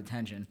a ton of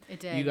attention. It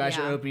did. You guys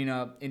are opening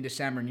up in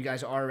December and you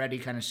guys are already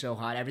kind of so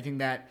hot. Everything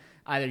that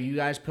either you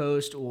guys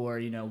post or,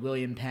 you know,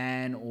 William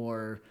Penn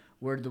or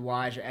Word of the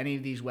Wise or any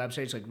of these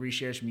websites, like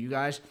reshares from you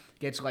guys,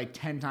 gets like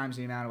 10 times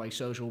the amount of like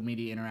social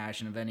media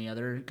interaction of any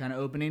other kind of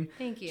opening.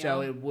 Thank you.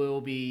 So it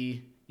will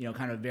be, you know,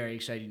 kind of a very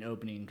exciting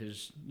opening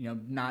because, you know,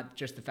 not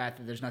just the fact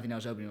that there's nothing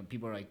else opening, but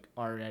people are like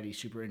already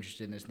super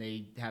interested in this and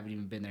they haven't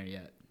even been there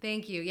yet.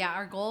 Thank you. Yeah,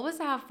 our goal was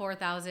to have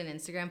 4,000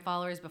 Instagram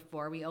followers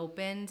before we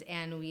opened,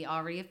 and we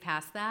already have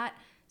passed that.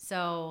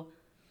 So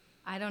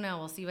I don't know.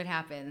 We'll see what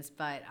happens,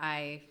 but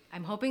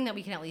I'm hoping that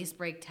we can at least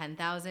break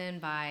 10,000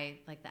 by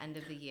like the end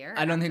of the year.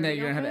 I don't think that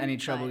you're gonna have any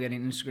trouble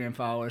getting Instagram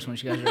followers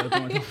once you guys are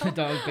open with the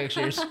dog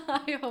pictures.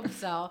 I hope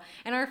so.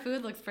 And our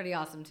food looks pretty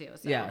awesome too.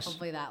 So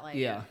hopefully that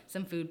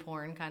some food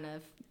porn kind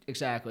of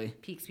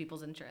piques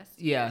people's interest.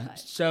 Yeah. But.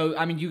 So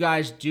I mean, you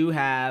guys do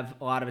have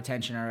a lot of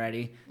attention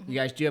already. Mm-hmm. You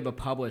guys do have a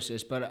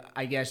publicist, but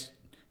I guess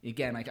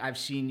again, like I've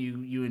seen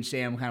you and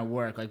Sam kind of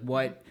work. Like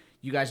what.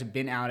 You guys have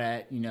been out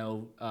at, you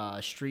know,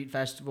 street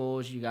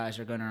festivals. You guys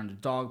are going around to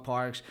dog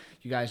parks.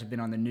 You guys have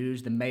been on the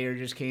news. The mayor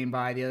just came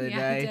by the other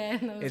day. Yeah,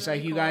 he did. It's really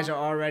like you guys are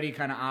already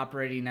kind of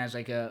operating as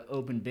like a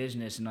open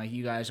business, and like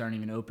you guys aren't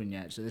even open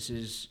yet. So this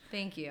is.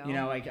 Thank you. You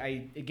know, like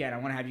I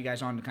want to have you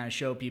guys on to kind of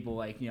show people,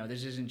 like, you know,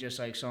 this isn't just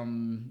like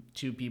some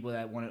two people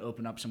that want to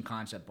open up some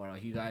concept bar.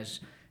 Like you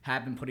guys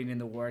have been putting in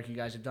the work. You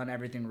guys have done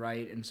everything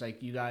right, and it's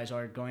like you guys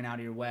are going out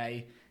of your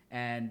way,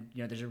 and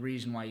you know, there's a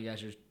reason why you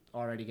guys are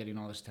already getting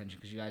all this attention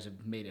because you guys have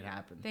made it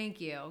happen. Thank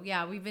you.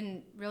 Yeah, we've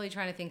been really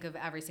trying to think of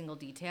every single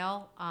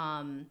detail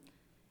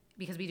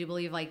because we do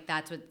believe like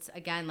that's what's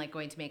again like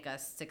going to make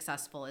us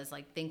successful is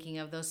like thinking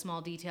of those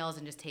small details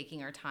and just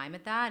taking our time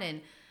at that.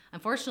 And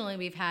unfortunately,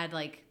 we've had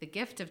like the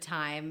gift of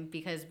time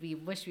because we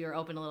wish we were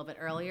open a little bit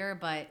earlier,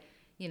 but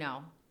you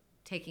know,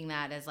 taking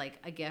that as like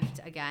a gift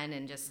again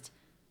and just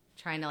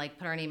trying to like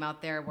put our name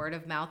out there. Word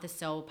of mouth is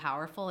so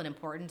powerful and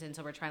important, and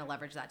so we're trying to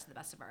leverage that to the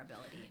best of our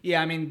ability.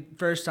 Yeah, I mean,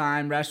 first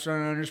time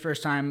restaurant owners,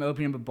 first time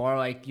opening up a bar,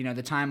 like, you know,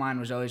 the timeline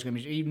was always going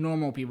to be, even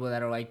normal people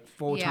that are like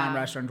full-time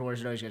restaurateurs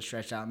would always get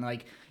stretched out. And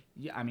like,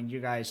 I mean, your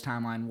guys'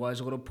 timeline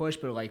was a little push,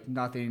 but like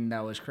nothing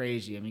that was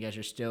crazy. I mean, you guys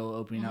are still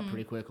opening up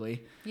pretty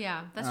quickly.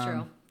 Yeah, that's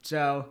true.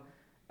 So,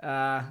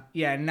 now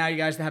you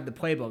guys have the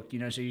playbook, you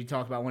know, so you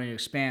talk about wanting to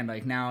expand.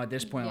 Like now at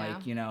this point,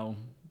 like, you know,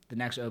 the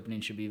next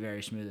opening should be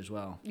very smooth as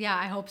well. Yeah,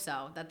 I hope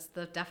so. That's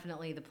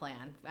definitely the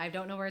plan. I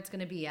don't know where it's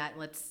going to be yet.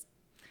 Let's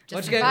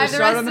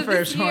start on the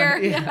first one.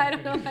 Yeah, I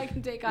don't know if I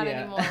can take on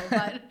anymore,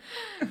 but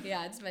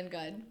yeah, it's been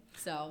good.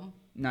 So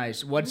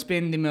nice. What's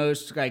been the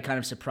most like kind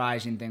of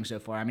surprising thing so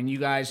far? I mean, you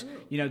guys,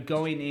 you know,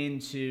 going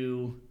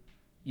into,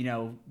 you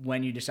know,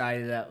 when you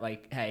decided that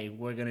like, hey,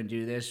 we're gonna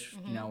do this.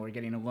 You know, we're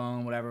getting a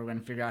loan, whatever. We're gonna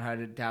figure out how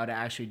to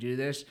actually do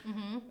this.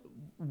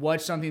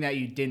 What's something that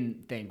you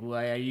didn't think?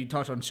 Well, you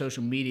talked on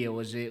social media.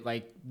 Was it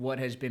like what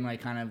has been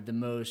like kind of the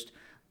most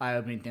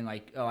eye-opening thing?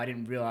 Like, oh, I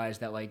didn't realize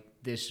that like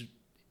this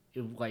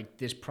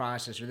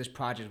process or this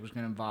project was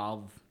going to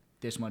involve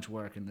this much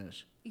work in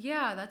this.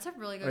 Yeah, that's a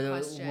really good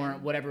question. Or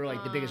whatever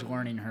like the biggest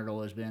learning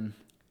hurdle has been.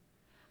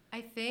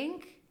 I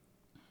think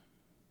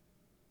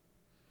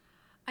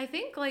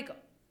like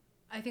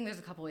I think there's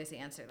a couple ways to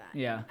answer that.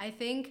 Yeah. I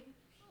think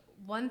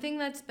one thing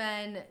that's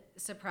been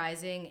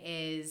surprising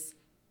is,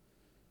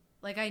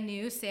 like, I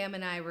knew Sam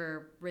and I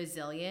were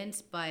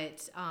resilient,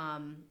 but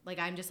like,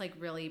 I'm just like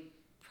really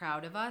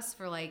proud of us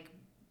for like,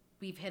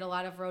 we've hit a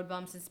lot of road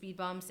bumps and speed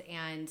bumps,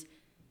 and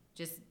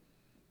just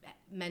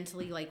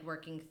mentally like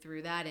working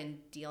through that and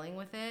dealing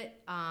with it.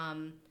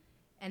 And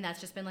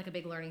that's just been like a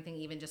big learning thing,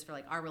 even just for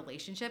like our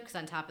relationship. Because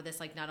on top of this,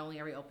 like, not only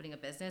are we opening a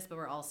business, but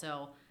we're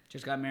also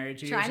just got married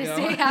 2 years trying ago.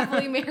 to stay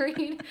happily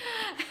married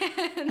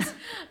and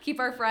keep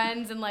our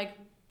friends and like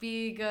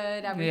be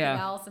good, everything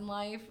else in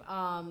life.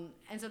 And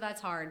so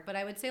that's hard. But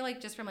I would say, like,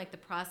 just from like the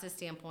process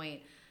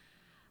standpoint,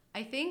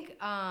 I think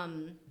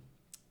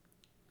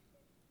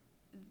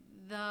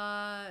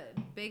the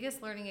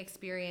biggest learning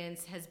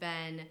experience has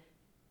been,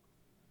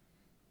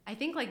 I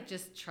think, like,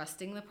 just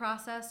trusting the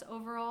process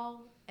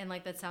overall. And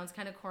like, that sounds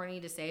kind of corny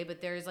to say,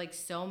 but there's like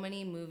so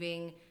many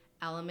moving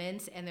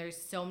elements, and there's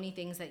so many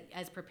things that,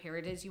 as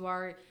prepared as you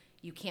are,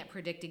 you can't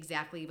predict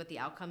exactly what the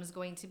outcome is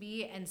going to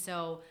be. And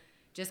so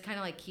just kind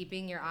of like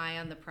keeping your eye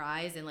on the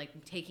prize and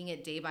like taking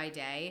it day by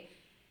day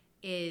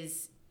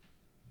is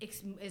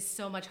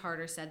so much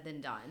harder said than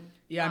done.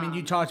 Yeah, I mean,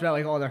 you talked about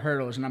like all the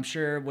hurdles, and I'm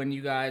sure when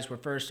you guys were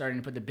first starting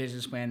to put the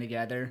business plan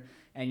together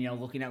and, you know,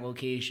 looking at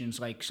locations,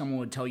 like, someone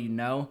would tell you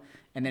no,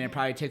 and then it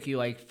probably took you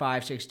like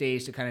 5-6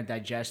 days to kind of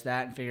digest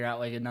that and figure out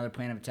like another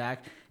plan of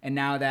attack. And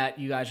now that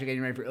you guys are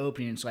getting ready for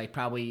opening, it's like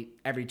probably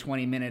every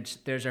 20 minutes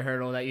there's a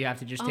hurdle that you have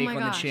to just take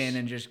on the chin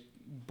and just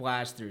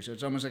blast through. So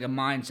it's almost like a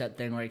mindset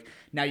thing. Like,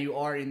 now you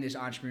are in this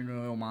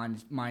entrepreneurial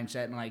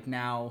mindset, and like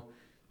now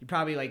you're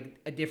probably like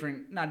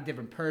not a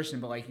different person,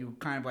 but like you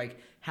kind of like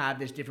have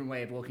this different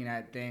way of looking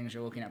at things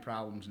or looking at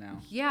problems now.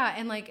 Yeah,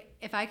 and like,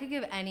 if I could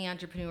give any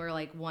entrepreneur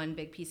like one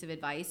big piece of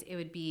advice, it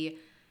would be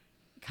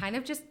kind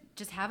of just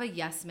have a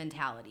yes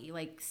mentality.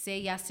 Like, say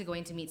yes to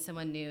going to meet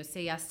someone new.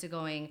 Say yes to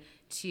going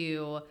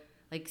to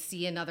like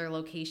see another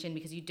location,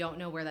 because you don't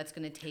know where that's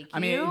going to take you. I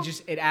mean,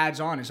 it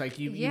adds on. It's like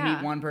you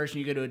meet one person,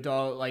 you go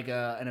to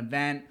an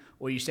event,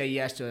 or you say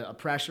yes to a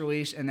press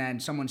release, and then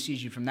someone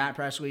sees you from that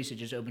press release. It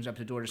just opens up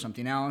the door to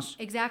something else.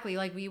 Exactly.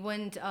 Like, we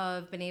wouldn't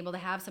have been able to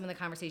have some of the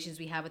conversations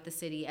we had with the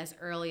city as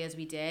early as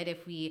we did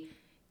if we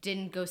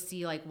didn't go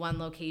see like one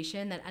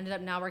location that ended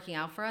up not working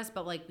out for us,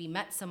 but like we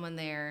met someone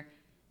there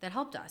that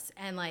helped us.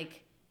 And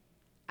like,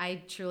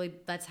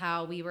 that's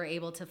how we were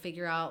able to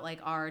figure out like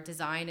our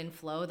design and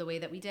flow the way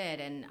that we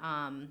did. And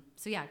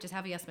so yeah, just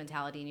have a yes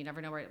mentality, and you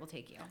never know where it will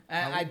take you.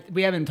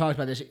 We haven't talked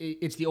about this.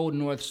 It's the old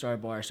North Star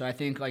Bar. So I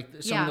think like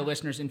some of the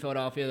listeners in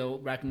Philadelphia, they'll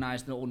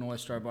recognize the old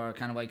North Star Bar,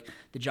 kind of like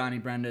the Johnny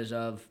Brenda's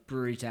of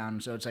Brewery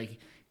Town. So it's like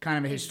kind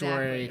of a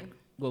historic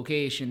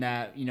location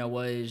that, you know,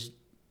 was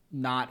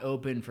not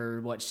open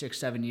for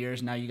 6-7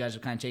 years. Now you guys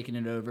have kind of taken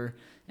it over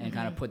and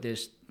kind of put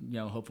this, you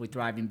know, hopefully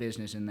thriving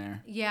business in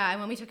there. Yeah, and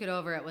when we took it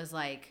over, it was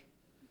like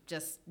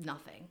just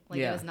nothing.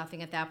 It was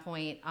nothing at that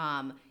point.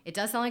 It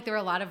does sound like there were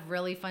a lot of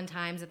really fun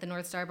times at the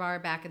North Star Bar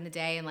back in the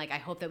day, and like, I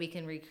hope that we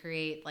can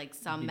recreate like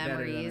some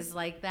memories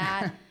like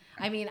that.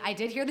 I mean, I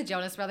did hear the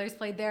Jonas Brothers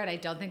played there, and I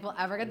don't think we'll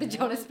ever get the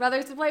Jonas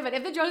Brothers to play. But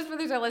if the Jonas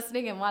Brothers are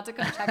listening and want to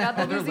come check out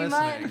the Boozy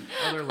Mutt,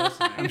 they're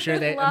listening.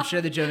 I'm sure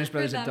the Jonas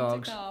Brothers have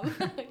dogs.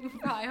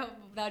 I hope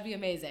that'd be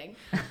amazing.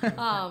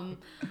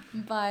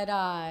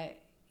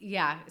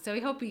 Yeah, so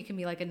we hope we can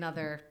be like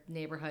another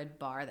neighborhood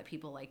bar that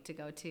people like to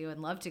go to and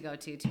love to go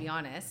to be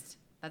honest.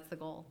 That's the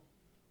goal.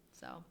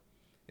 So.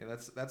 Yeah,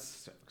 that's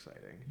so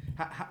exciting.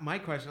 My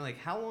question, like,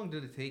 how long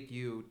did it take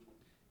you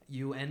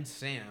and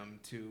Sam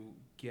to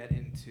get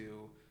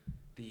into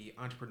the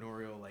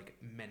entrepreneurial like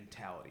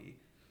mentality?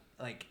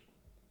 Like,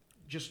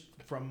 just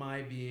from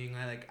my being,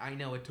 I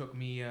know it took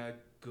me a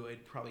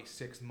good probably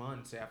 6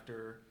 months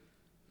after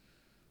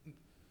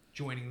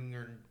joining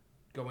or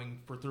going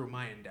through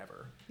my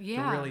endeavor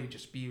to really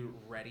just be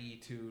ready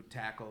to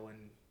tackle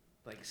and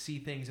like see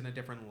things in a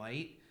different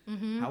light.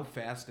 How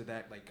fast did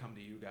that like come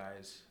to you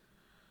guys?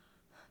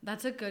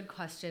 That's a good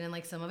question, and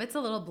like, some of it's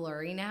a little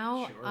blurry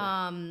now. Sure.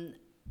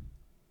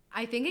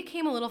 I think it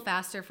came a little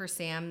faster for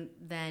Sam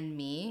than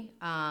me,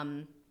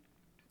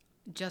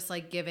 just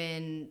like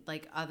given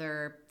like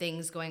other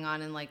things going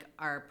on in like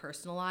our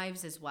personal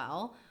lives as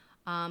well.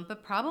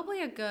 But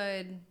probably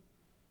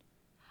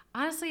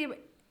honestly,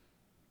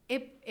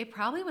 it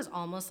probably was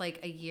almost like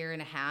a year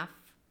and a half,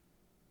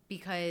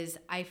 because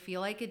I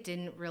feel like it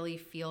didn't really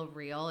feel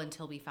real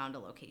until we found a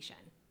location.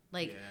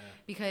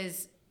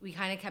 Because we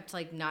kind of kept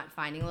like not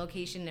finding a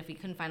location. And if we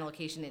couldn't find a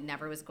location, it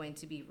never was going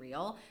to be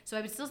real. So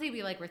I would still say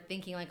we like were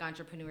thinking like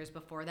entrepreneurs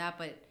before that,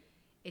 but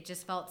it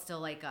just felt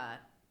still like a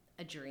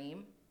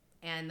dream.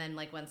 And then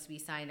like once we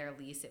signed our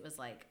lease, it was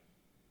like,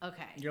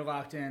 okay, you're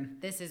locked in.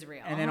 This is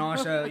real. And then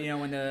also, you know,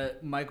 when the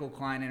Michael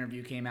Klein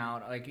interview came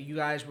out, like, you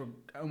guys were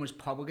almost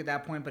public at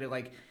that point, but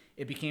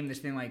it became this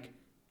thing like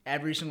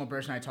every single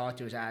person I talked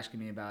to was asking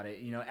me about it.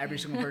 You know, every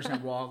single person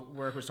at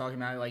work was talking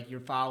about it. Like, your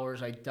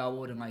followers like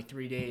doubled in like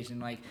 3 days,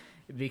 and like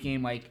it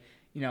became like,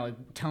 you know,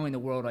 telling the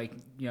world like,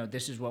 you know,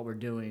 this is what we're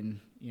doing.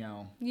 You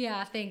know. Yeah,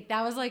 I think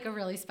that was like a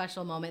really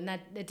special moment, and that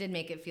it did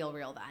make it feel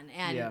real then.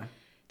 And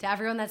to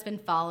everyone that's been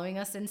following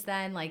us since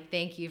then, like,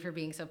 thank you for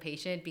being so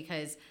patient,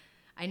 because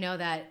I know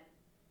that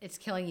it's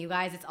killing you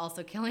guys. It's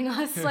also killing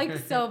us, like,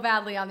 so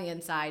badly on the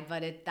inside.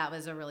 But that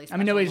was a really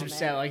special nobody's moment.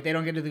 upset. Like, they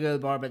don't get to go to the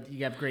bar, but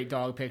you have great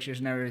dog pictures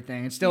and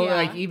everything. It's still,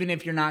 like, even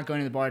if you're not going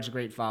to the bar, it's a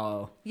great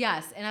follow.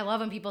 Yes, and I love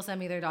when people send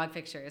me their dog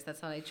pictures.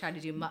 That's what I try to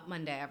do Mutt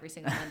Monday every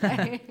single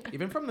Monday.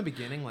 Even from the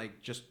beginning,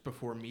 like, just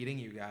before meeting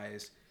you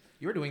guys,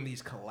 you were doing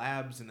these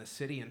collabs in the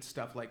city and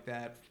stuff like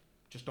that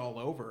just all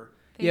over.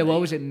 Yeah,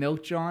 what was it,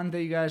 Milk John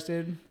that you guys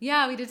did?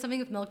 Yeah, we did something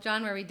with Milk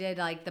John where we did,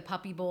 like, the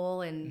puppy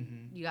bowl,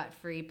 and you got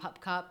free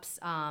pup cups.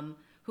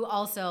 Who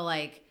also,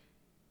 like,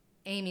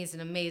 Amy's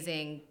an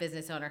amazing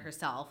business owner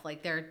herself.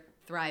 Like, they're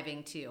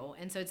thriving too.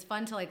 And so it's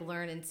fun to, like,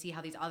 learn and see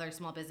how these other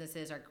small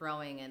businesses are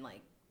growing and,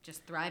 like,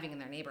 just thriving in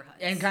their neighborhoods.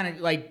 And kind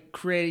of, like,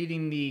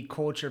 creating the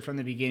culture from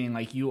the beginning,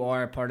 like, you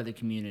are a part of the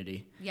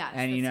community. Yes.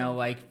 And, you know,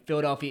 like,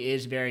 Philadelphia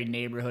is very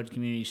neighborhood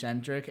community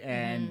centric,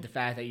 and the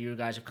fact that you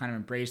guys have kind of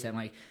embraced that,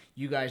 like,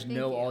 you guys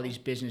know all these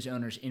business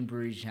owners in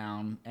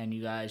Breezetown, and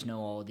you guys know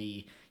all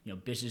the, you know,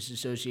 business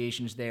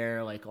associations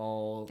there, like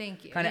all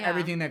kind of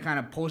everything that kind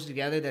of pulls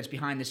together that's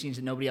behind the scenes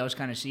that nobody else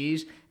kind of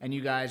sees. And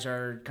you guys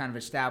are kind of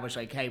established,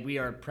 like, hey, we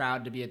are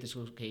proud to be at this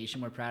location.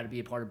 We're proud to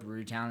be a part of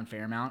Breezetown and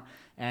Fairmount.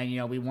 And, you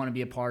know, we want to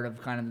be a part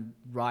of kind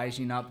of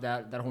rising up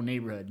that whole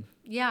neighborhood.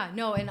 Yeah,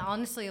 no, and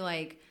honestly,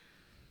 like,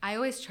 I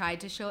always tried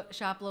to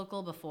shop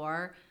local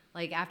before.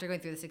 Like, after going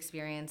through this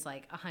experience,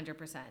 like,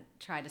 100%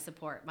 try to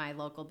support my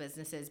local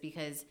businesses,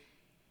 because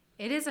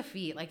it is a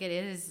feat. Like,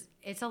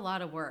 it's a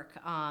lot of work.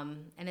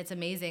 And it's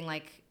amazing,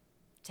 like,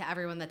 to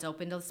everyone that's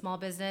open to small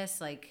business,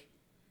 like,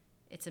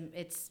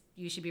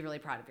 you should be really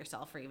proud of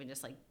yourself for even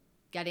just, like,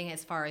 getting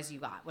as far as you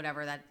got,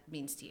 whatever that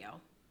means to you.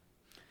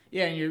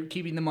 Yeah, and you're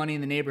keeping the money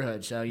in the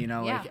neighborhood. So, you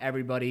know, like,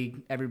 everybody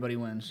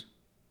wins.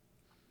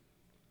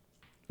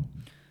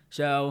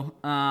 So,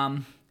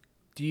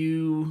 do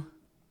you...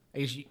 I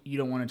guess you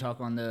don't want to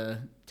talk on the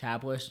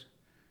tab list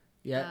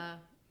yet?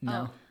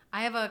 No.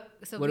 We have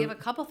a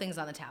couple things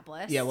on the tab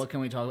list. Yeah, what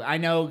can we talk about? I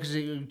know, because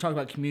we talk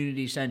about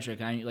community-centric.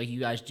 Like, you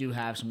guys do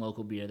have some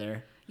local beer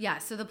there. Yeah,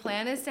 so the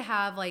plan is to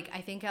have, like,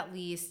 I think at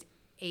least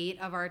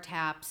 8 of our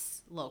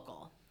taps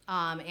local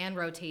and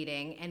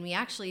rotating. And we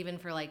actually, even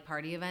for, like,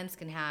 party events,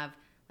 can have,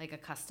 like, a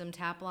custom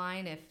tap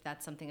line if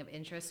that's something of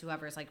interest,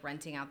 whoever's, like,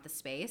 renting out the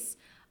space.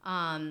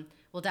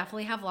 We'll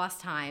definitely have Lost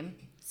Time,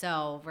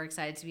 so we're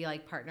excited to be,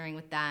 like, partnering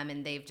with them,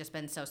 and they've just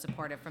been so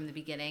supportive from the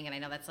beginning, and I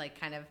know that's,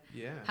 like, kind of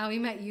how we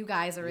met you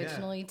guys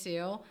originally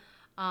too.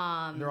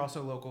 They're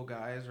also local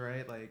guys,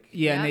 right? Like,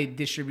 and they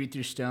distribute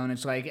through Stone.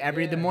 It's like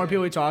the more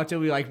people we talk to,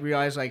 we, like,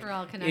 realize, like, we're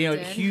all connected. You know,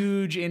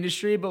 huge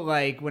industry, but,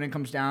 like, when it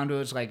comes down to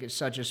it, it's like it's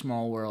such a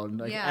small world.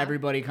 Like,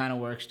 everybody kind of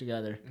works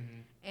together.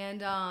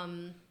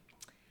 And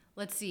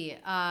let's see,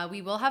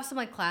 we will have some,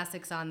 like,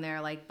 classics on there,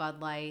 like Bud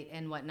Light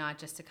and whatnot,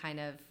 just to kind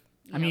of.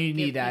 You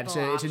need that.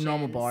 It's a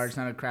normal bar. It's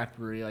not a craft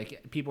brewery.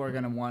 Like, people are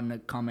gonna want to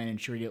come in and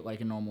treat it like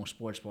a normal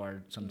sports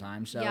bar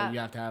sometimes. So you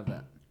have to have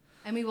that.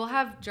 And we will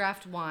have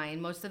draft wine.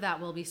 Most of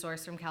that will be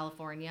sourced from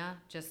California.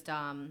 Just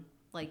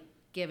like,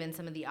 given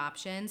some of the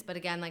options, but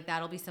again, like,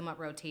 that'll be somewhat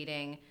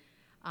rotating.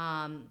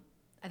 I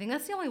think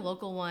that's the only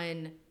local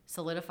one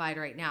solidified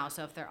right now.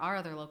 So if there are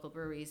other local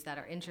breweries that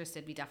are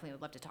interested, we definitely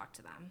would love to talk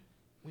to them.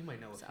 We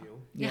might know a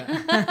few.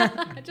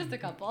 Yeah. Just a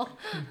couple.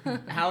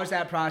 How does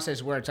that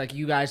process work? It's like,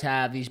 you guys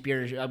have these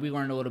beers. We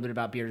learned a little bit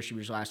about beer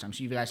distributors last time.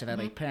 So you guys have had,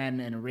 like, Penn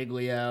and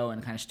Origlio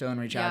and kind of Stone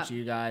reach out to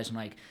you guys. And,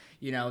 like,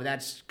 you know,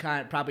 that's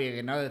kind of probably, like,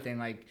 another thing.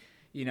 Like,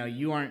 you know,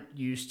 you aren't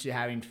used to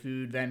having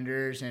food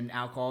vendors and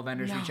alcohol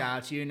vendors reach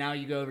out to you. Now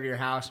you go over to your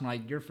house and,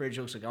 like, your fridge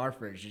looks like our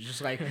fridge. It's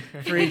just, like,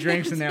 free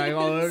drinks in there, like,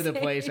 all over the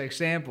place, like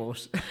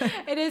samples.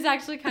 It is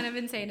actually kind of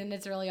insane, and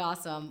it's really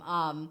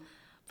awesome.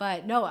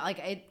 But no,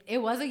 like,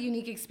 it was a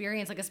unique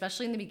experience, like,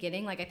 especially in the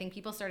beginning. Like, I think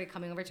people started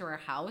coming over to our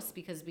house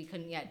because we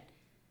couldn't yet,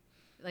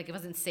 like, it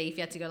wasn't safe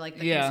yet to go to, like,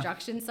 the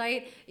construction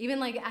site. Even,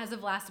 like, as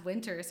of last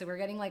winter. So we're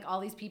getting, like, all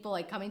these people,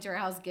 like, coming to our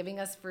house, giving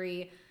us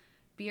free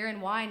beer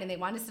and wine. And they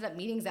wanted to set up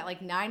meetings at,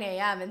 like, 9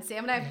 a.m. And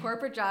Sam and I have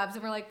corporate jobs.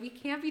 And we're like, we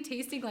can't be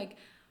tasting, like,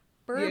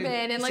 bourbon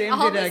and, like, Sam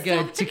all did, this like,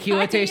 stuff a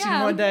tequila tasting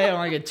one day on,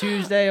 like, a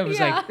Tuesday. I was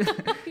like,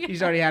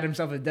 he's already had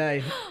himself a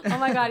day. Oh,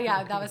 my God,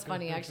 yeah. That was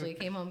funny, actually.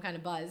 Came home kind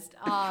of buzzed.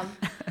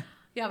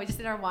 Yeah, we just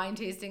did our wine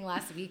tasting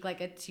last week,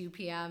 like, at 2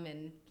 p.m.,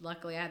 and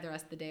luckily I had the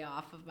rest of the day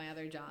off of my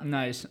other job.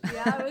 Nice.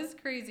 Yeah, it was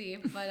crazy,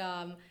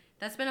 but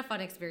that's been a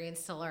fun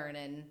experience to learn,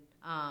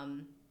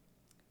 and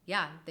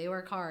yeah, they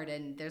work hard,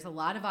 and there's a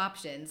lot of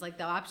options. Like,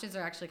 the options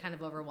are actually kind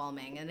of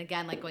overwhelming, and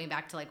again, like, going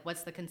back to, like,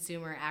 what's the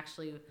consumer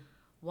actually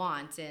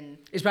want, and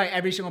it's probably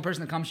every single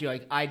person that comes to you,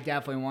 like, I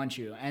definitely want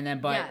you, and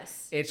then, but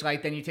it's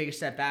like, then you take a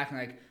step back and,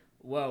 like,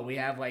 whoa, we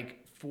have, like,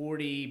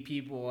 40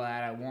 people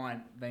that I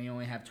want, then you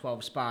only have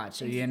 12 spots.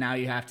 So now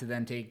you have to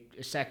then take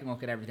a second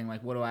look at everything.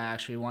 Like, what do I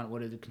actually want?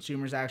 What do the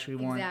consumers actually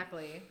want?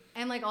 Exactly.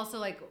 And, like, also,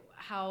 like,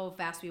 how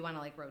fast we want to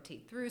like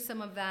rotate through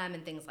some of them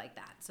and things like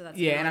that. So that's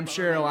and I'm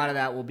sure a lot of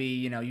that will be,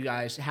 you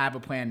guys have a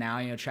plan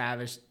now.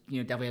 Travis,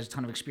 definitely has a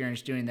ton of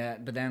experience doing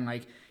that. But then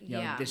like,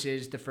 this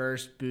is the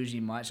first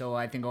Boozy Mutt, so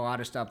I think a lot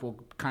of stuff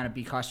will kind of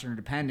be customer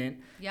dependent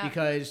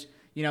because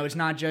it's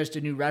not just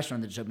a new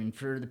restaurant that's opening.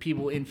 For the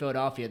people in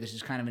Philadelphia, this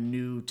is kind of a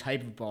new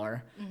type of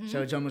bar. Mm-hmm.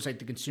 So it's almost like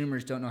the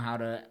consumers don't know how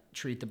to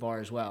treat the bar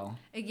as well.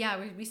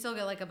 Yeah, we still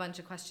get like a bunch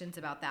of questions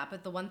about that.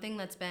 But the one thing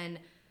that's been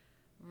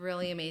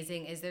really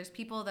amazing is there's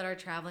people that are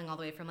traveling all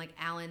the way from like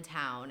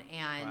Allentown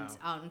and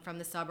out and from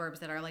the suburbs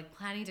that are like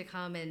planning to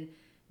come and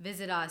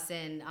visit us.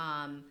 And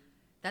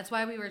that's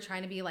why we were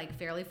trying to be like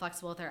fairly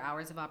flexible with our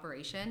hours of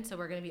operation. So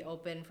we're going to be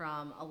open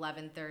from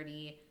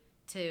 11:30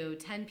 to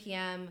 10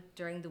 p.m.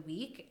 during the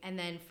week. And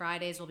then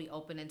Fridays will be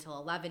open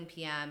until 11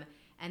 p.m.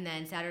 And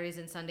then Saturdays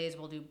and Sundays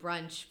we'll do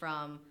brunch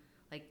from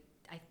like,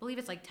 I believe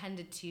it's like 10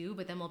 to 2,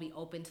 but then we'll be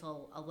open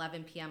till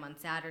 11 p.m. on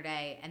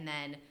Saturday. And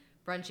then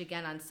brunch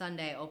again on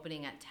Sunday,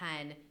 opening at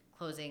 10,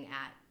 closing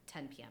at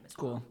 10 p.m. as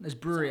well. Cool. There's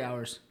brewery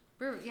hours.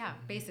 Yeah,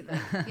 basically.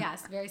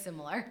 Yes, very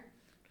similar.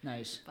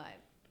 Nice. But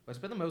what's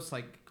been the most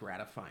like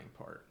gratifying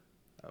part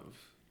of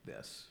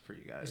this for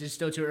you guys? Is it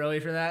still too early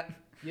for that?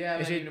 Yeah,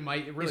 is it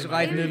might. It really is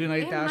might life moving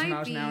like 1,000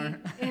 miles an hour?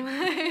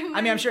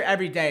 I mean, I'm sure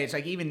every day. It's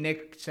like even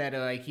Nick said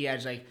like he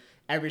has like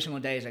every single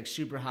day is like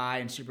super high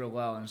and super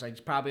low, and it's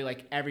probably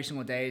like every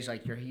single day is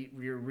like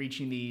you're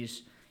reaching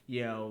these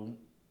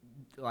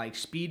like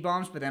speed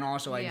bumps, but then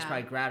also like it's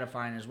probably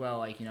gratifying as well.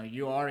 Like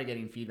you are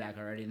getting feedback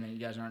already, and then you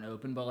guys aren't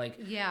open, but like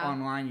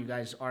online you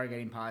guys are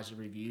getting positive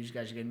reviews. You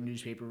guys are getting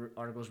newspaper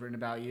articles written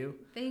about you.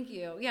 Thank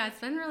you. Yeah, it's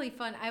been really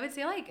fun. I would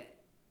say like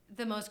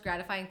the most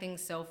gratifying thing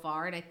so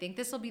far, and I think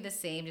this will be the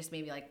same, just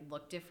maybe like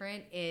look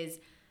different, is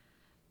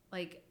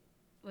like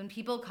when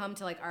people come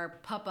to like our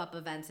pop-up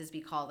events as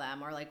we call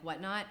them or like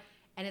whatnot,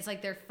 and it's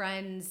like their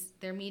friends,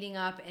 they're meeting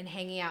up and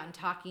hanging out and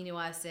talking to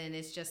us, and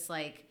it's just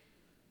like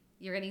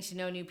you're getting to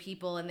know new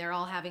people and they're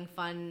all having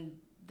fun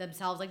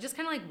themselves. Like just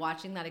kind of like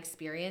watching that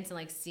experience and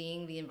like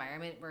seeing the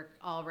environment we're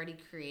already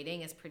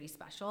creating is pretty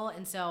special.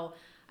 And so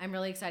I'm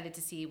really excited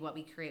to see what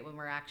we create when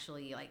we're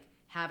actually like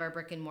have our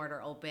brick and mortar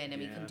open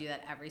and we can do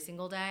that every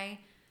single day.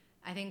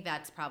 I think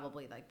that's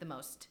probably like the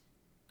most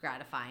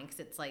gratifying because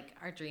it's like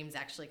our dreams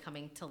actually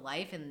coming to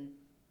life and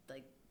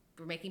like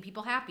we're making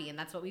people happy, and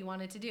that's what we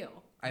wanted to do.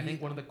 I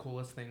think one of the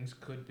coolest things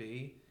could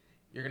be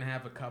you're going to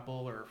have a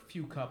couple or a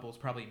few couples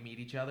probably meet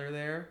each other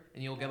there,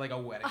 and you'll get like a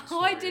wedding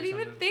story. Oh, I didn't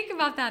even think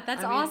about that.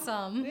 That's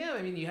awesome. Yeah,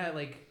 I mean, you had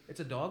like,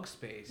 it's a dog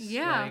space.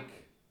 Yeah.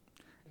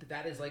 Like,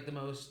 that is like the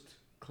most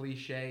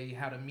cliche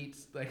how to meet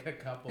like a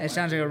couple. It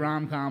sounds like a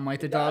rom-com, like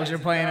the dogs are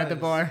playing at the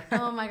bar.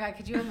 Oh my God,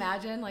 could you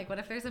imagine? Like, what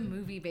if there's a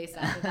movie based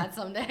off of that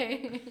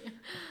someday?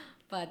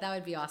 But that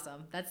would be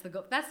awesome. That's the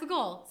goal. That's the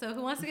goal. So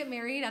who wants to get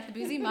married at the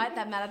Boozy Mutt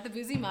that met at the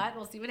Boozy Mutt?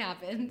 We'll see what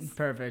happens.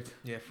 Perfect.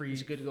 Yeah, free.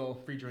 It's a good goal.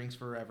 Free drinks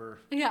forever.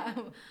 Yeah.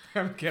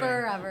 I'm kidding.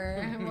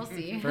 Forever. We'll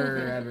see.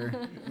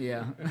 Forever.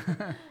 Yeah.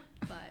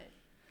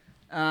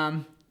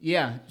 But.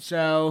 Yeah.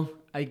 So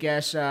I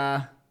guess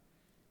I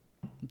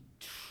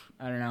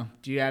don't know.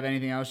 Do you have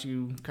anything else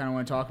you kind of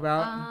want to talk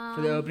about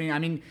for the opening? I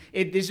mean,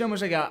 this is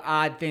almost like an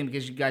odd thing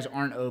because you guys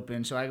aren't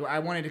open. So I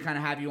wanted to kind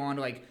of have you on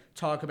to like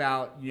talk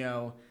about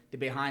the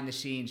behind the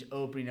scenes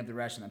opening of the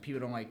restaurant that people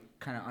don't like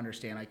kind of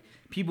understand. Like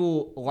a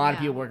lot of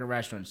people work at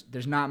restaurants.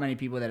 There's not many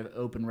people that have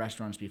opened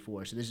restaurants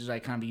before. So this is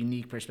like kind of a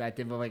unique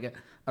perspective of like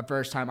a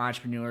first time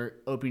entrepreneur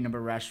opening up a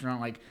restaurant.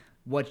 Like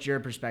what's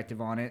your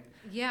perspective on it?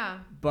 Yeah.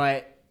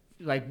 But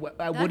like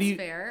what do you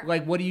fair.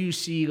 Like what do you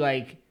see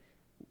like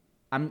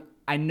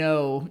I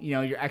know,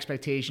 your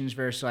expectations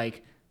versus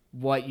like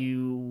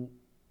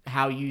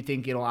how you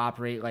think it'll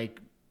operate,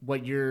 like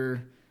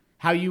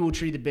how you will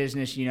treat the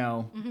business,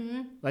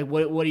 Mm-hmm. Like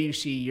what do you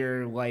see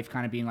your life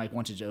kind of being like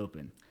once it's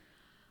open?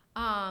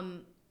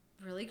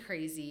 Really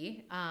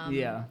crazy.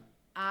 Yeah.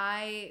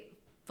 I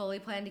fully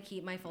plan to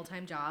keep my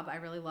full-time job. I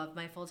really love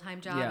my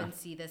full-time job and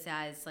see this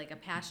as like a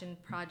passion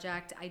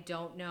project. I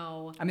don't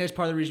know. I mean, that's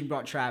part of the reason we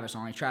brought Travis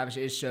on. Like Travis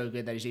is so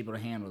good that he's able to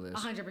handle this.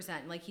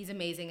 100%. Like he's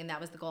amazing, and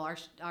that was the goal.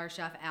 Our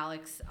chef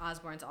Alex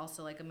Osborne's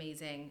also like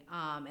amazing.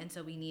 And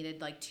so we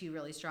needed like two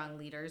really strong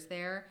leaders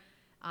there.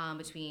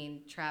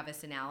 Between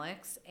Travis and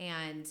Alex,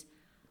 and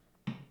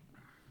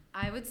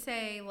I would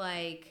say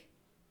like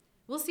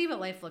we'll see what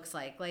life looks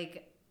like.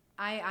 Like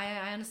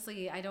I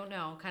honestly I don't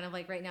know. Kind of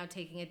like right now,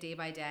 taking it day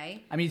by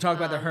day. I mean, you talk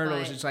about the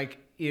hurdles. It's like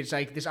this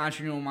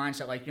entrepreneurial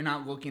mindset. Like you're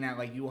not looking at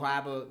like you will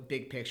have a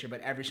big picture, but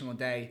every single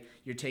day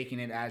you're taking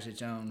it as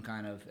its own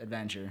kind of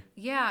adventure.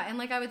 Yeah, and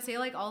like I would say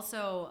like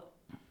also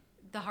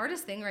the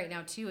hardest thing right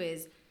now too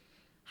is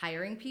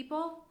hiring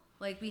people.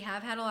 Like we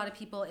have had a lot of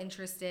people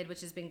interested,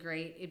 which has been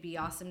great. It'd be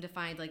awesome to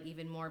find like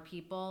even more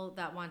people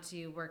that want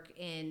to work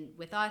in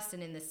with us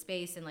and in this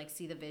space and like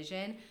see the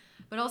vision.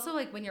 But also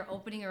like when you're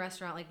opening a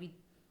restaurant, like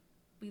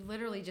we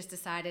literally just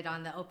decided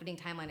on the opening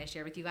timeline I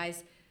shared with you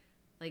guys,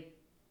 like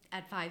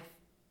at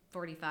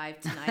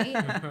 5:45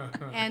 tonight.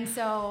 And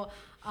so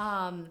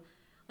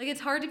like it's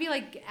hard to be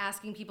like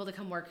asking people to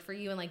come work for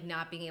you and like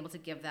not being able to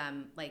give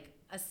them like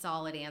a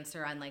solid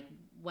answer on like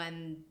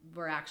when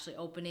we're actually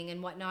opening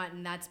and whatnot.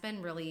 And that's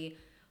been really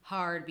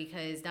hard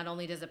because not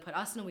only does it put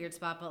us in a weird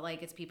spot, but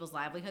like it's people's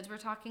livelihoods we're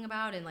talking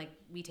about, and like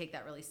we take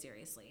that really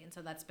seriously. And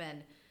so that's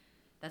been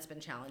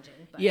challenging.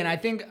 But. Yeah, and I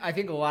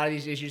think a lot of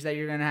these issues that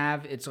you're gonna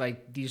have, it's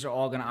like these are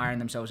all gonna iron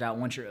themselves out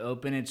once you're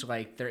open. It's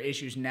like they're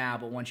issues now,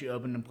 but once you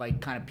open them, like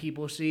kind of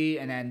people see,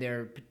 and then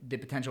the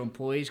potential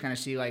employees kind of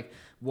see like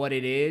what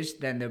it is,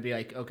 then they'll be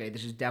like, okay,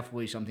 this is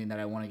definitely something that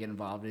I want to get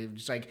involved in.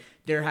 It's like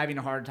they're having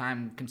a hard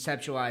time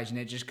conceptualizing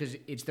it just because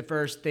it's the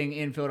first thing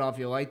in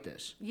Philadelphia like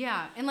this.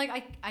 Yeah, and like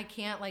I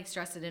can't like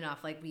stress it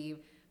enough. Like we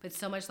put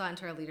so much thought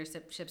into our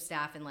leadership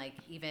staff, and like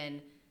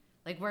even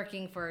like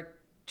working for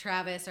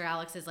Travis or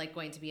Alex is like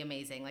going to be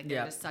amazing. Like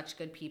they're just such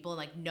good people and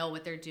like know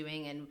what they're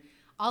doing. And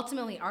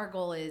ultimately our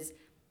goal is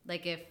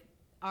like if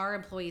our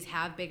employees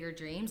have bigger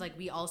dreams, like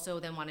we also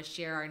then want to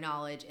share our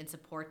knowledge and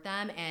support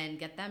them and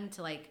get them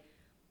to like,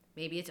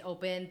 maybe it's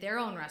open their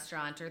own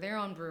restaurant or their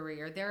own brewery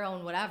or their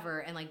own whatever,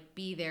 and like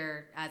be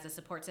there as a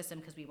support system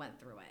because we went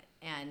through it.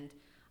 And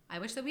I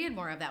wish that we had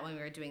more of that when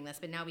we were doing this,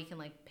 but now we can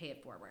like pay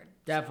it forward.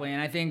 Definitely. So.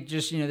 And I think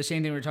just, the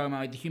same thing we were talking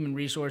about, like the human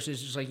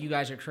resources, just like you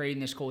guys are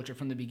creating this culture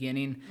from the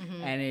beginning,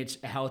 and it's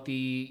a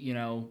healthy,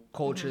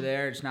 culture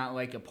there. It's not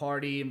like a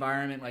party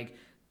environment, like,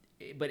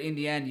 but in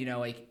the end,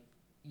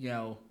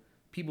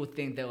 people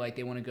think that like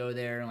they want to go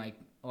there, and like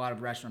a lot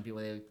of restaurant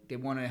people, they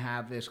want to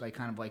have this like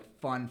kind of like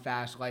fun,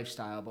 fast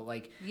lifestyle, but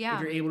like if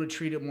you're able to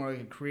treat it more like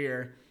a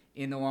career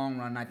in the long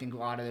run, I think a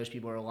lot of those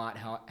people are a lot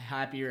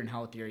happier and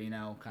healthier,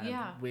 kind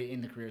of in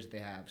the careers that they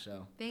have.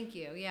 So thank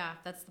you. Yeah,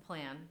 that's the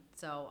plan.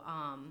 So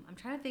I'm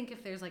trying to think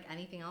if there's like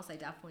anything else I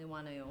definitely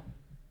want to.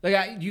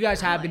 Like you guys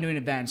have been doing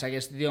events. I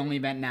guess the only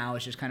event now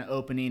is just kind of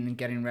opening and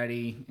getting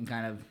ready and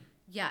kind of.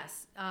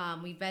 Yes,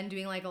 we've been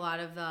doing like a lot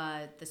of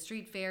the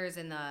street fairs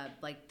and the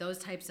like those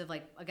types of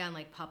like again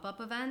like pop-up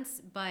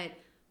events, but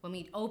when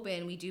we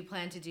open, we do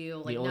plan to do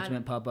like the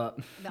ultimate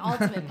pop-up. The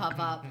ultimate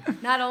pop-up.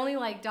 Not only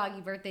like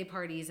doggy birthday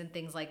parties and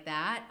things like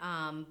that,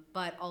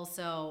 but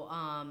also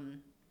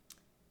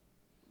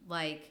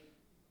like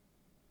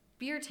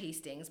beer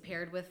tastings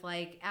paired with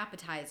like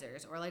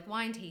appetizers or like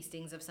wine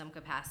tastings of some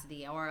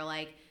capacity, or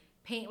like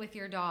paint with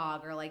your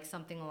dog or like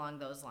something along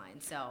those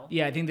lines. So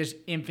yeah, I think there's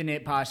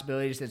infinite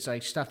possibilities. That's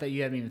like stuff that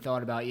you haven't even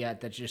thought about yet.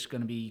 That's just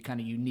going to be kind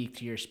of unique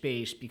to your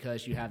space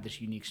because you have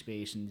this unique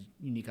space and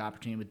unique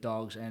opportunity with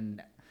dogs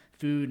and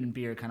food and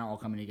beer kind of all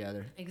coming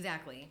together.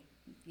 Exactly.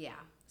 Yeah.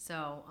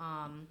 So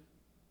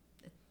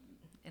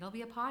it'll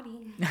be a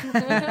potty.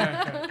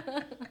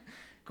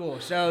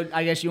 Cool. So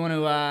I guess you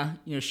want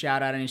to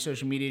shout out any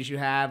social medias you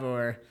have,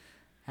 or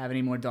have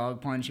any more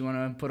dog puns you want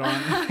to put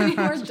on? Any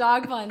more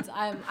dog puns?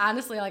 I'm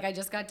honestly like I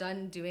just got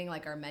done doing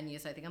like our menu,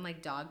 so I think I'm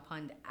like dog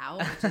punned out,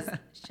 which is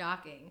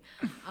shocking.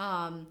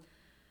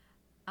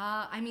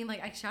 I mean,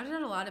 like I shouted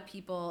out a lot of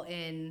people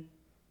in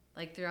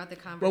like throughout the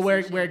conversation.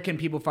 Well, where can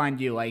people find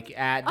you? Like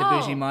at the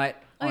Boozy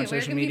Mutt on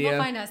social media. Where can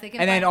people find us? They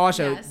can. And then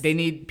also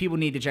people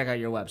need to check out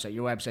your website.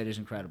 Your website is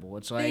incredible.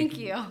 It's like thank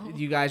you.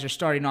 You guys are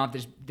starting off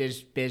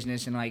this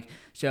business and like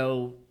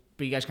so.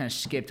 But you guys kind of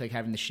skipped like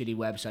having the shitty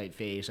website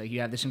phase. Like you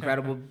have this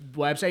incredible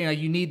website.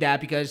 You need that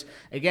because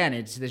again,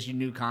 it's this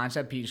new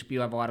concept.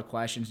 People have a lot of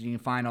questions, and you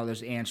can find all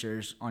those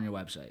answers on your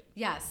website.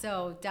 Yeah,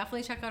 so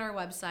definitely check out our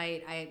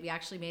website. We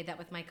actually made that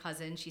with my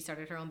cousin. She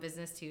started her own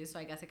business too, so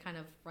I guess it kind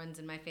of runs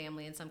in my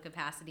family in some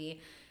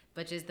capacity,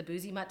 which is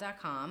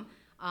theboozymutt.com.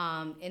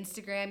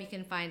 Instagram, you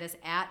can find us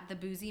at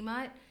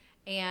theboozymutt.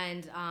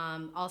 And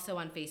also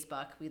on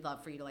Facebook, we'd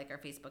love for you to like our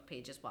Facebook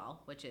page as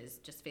well, which is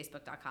just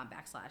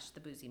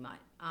facebook.com/theboozymutt.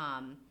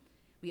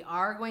 We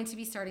are going to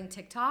be starting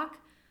TikTok,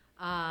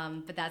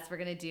 but that's we're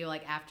going to do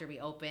like after we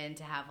open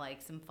to have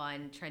like some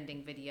fun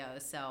trending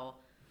videos. So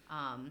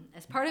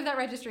as part of that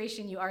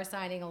registration, you are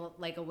signing a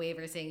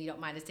waiver saying you don't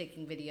mind us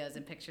taking videos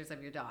and pictures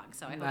of your dog.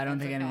 So I don't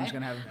think anyone's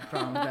going to have a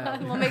problem with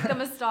that. We'll make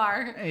them a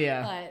star.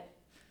 Yeah. But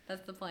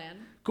that's the plan.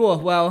 Cool.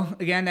 Well,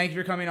 again, thank you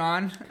for coming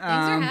on. Thanks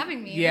for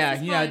having me. Yeah,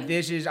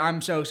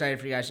 I'm so excited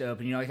for you guys to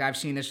open. Like I've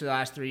seen this for the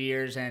last 3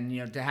 years, and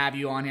to have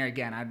you on here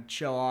again, I'd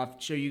show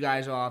you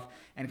guys off,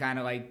 and kind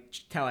of like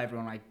tell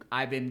everyone like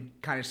I've been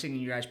kind of singing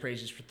you guys'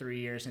 praises for 3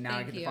 years, and now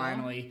I get to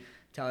finally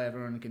tell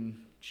everyone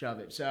can shove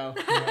it. So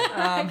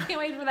I can't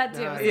wait for that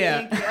too. No, so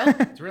thank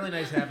you. It's really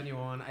nice having you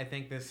on. I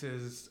think this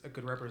is a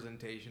good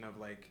representation of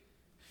like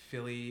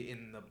Philly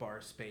in the bar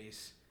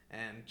space,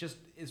 and just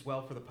as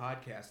well for the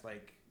podcast,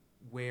 like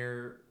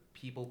where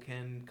people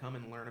can come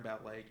and learn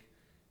about like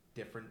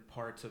different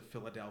parts of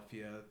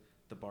Philadelphia,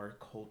 the bar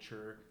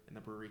culture and the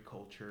brewery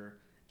culture,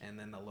 and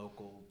then the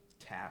local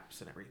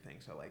taps and everything.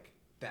 So like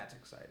that's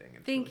exciting.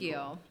 Thank you.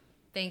 Cool.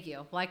 Thank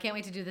you. Well, I can't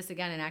wait to do this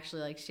again and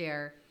actually like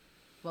share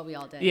what we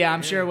all did. Yeah,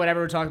 I'm sure whatever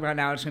we're talking about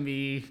now, it's going to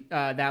be,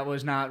 that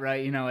was not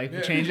right,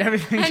 we changed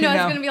everything. I know,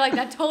 it's going to be like,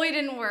 that totally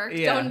didn't work.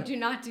 Yeah. Do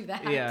not do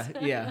that.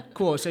 Yeah.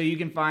 Cool. So you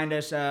can find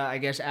us, I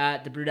guess,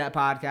 at the Brewdat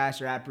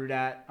Podcast or at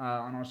Brewdat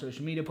on all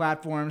social media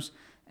platforms.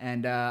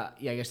 And, I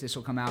guess this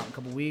will come out in a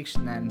couple weeks,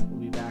 and then we'll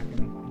be back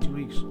in 2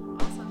 weeks.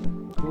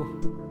 Awesome.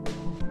 Cool.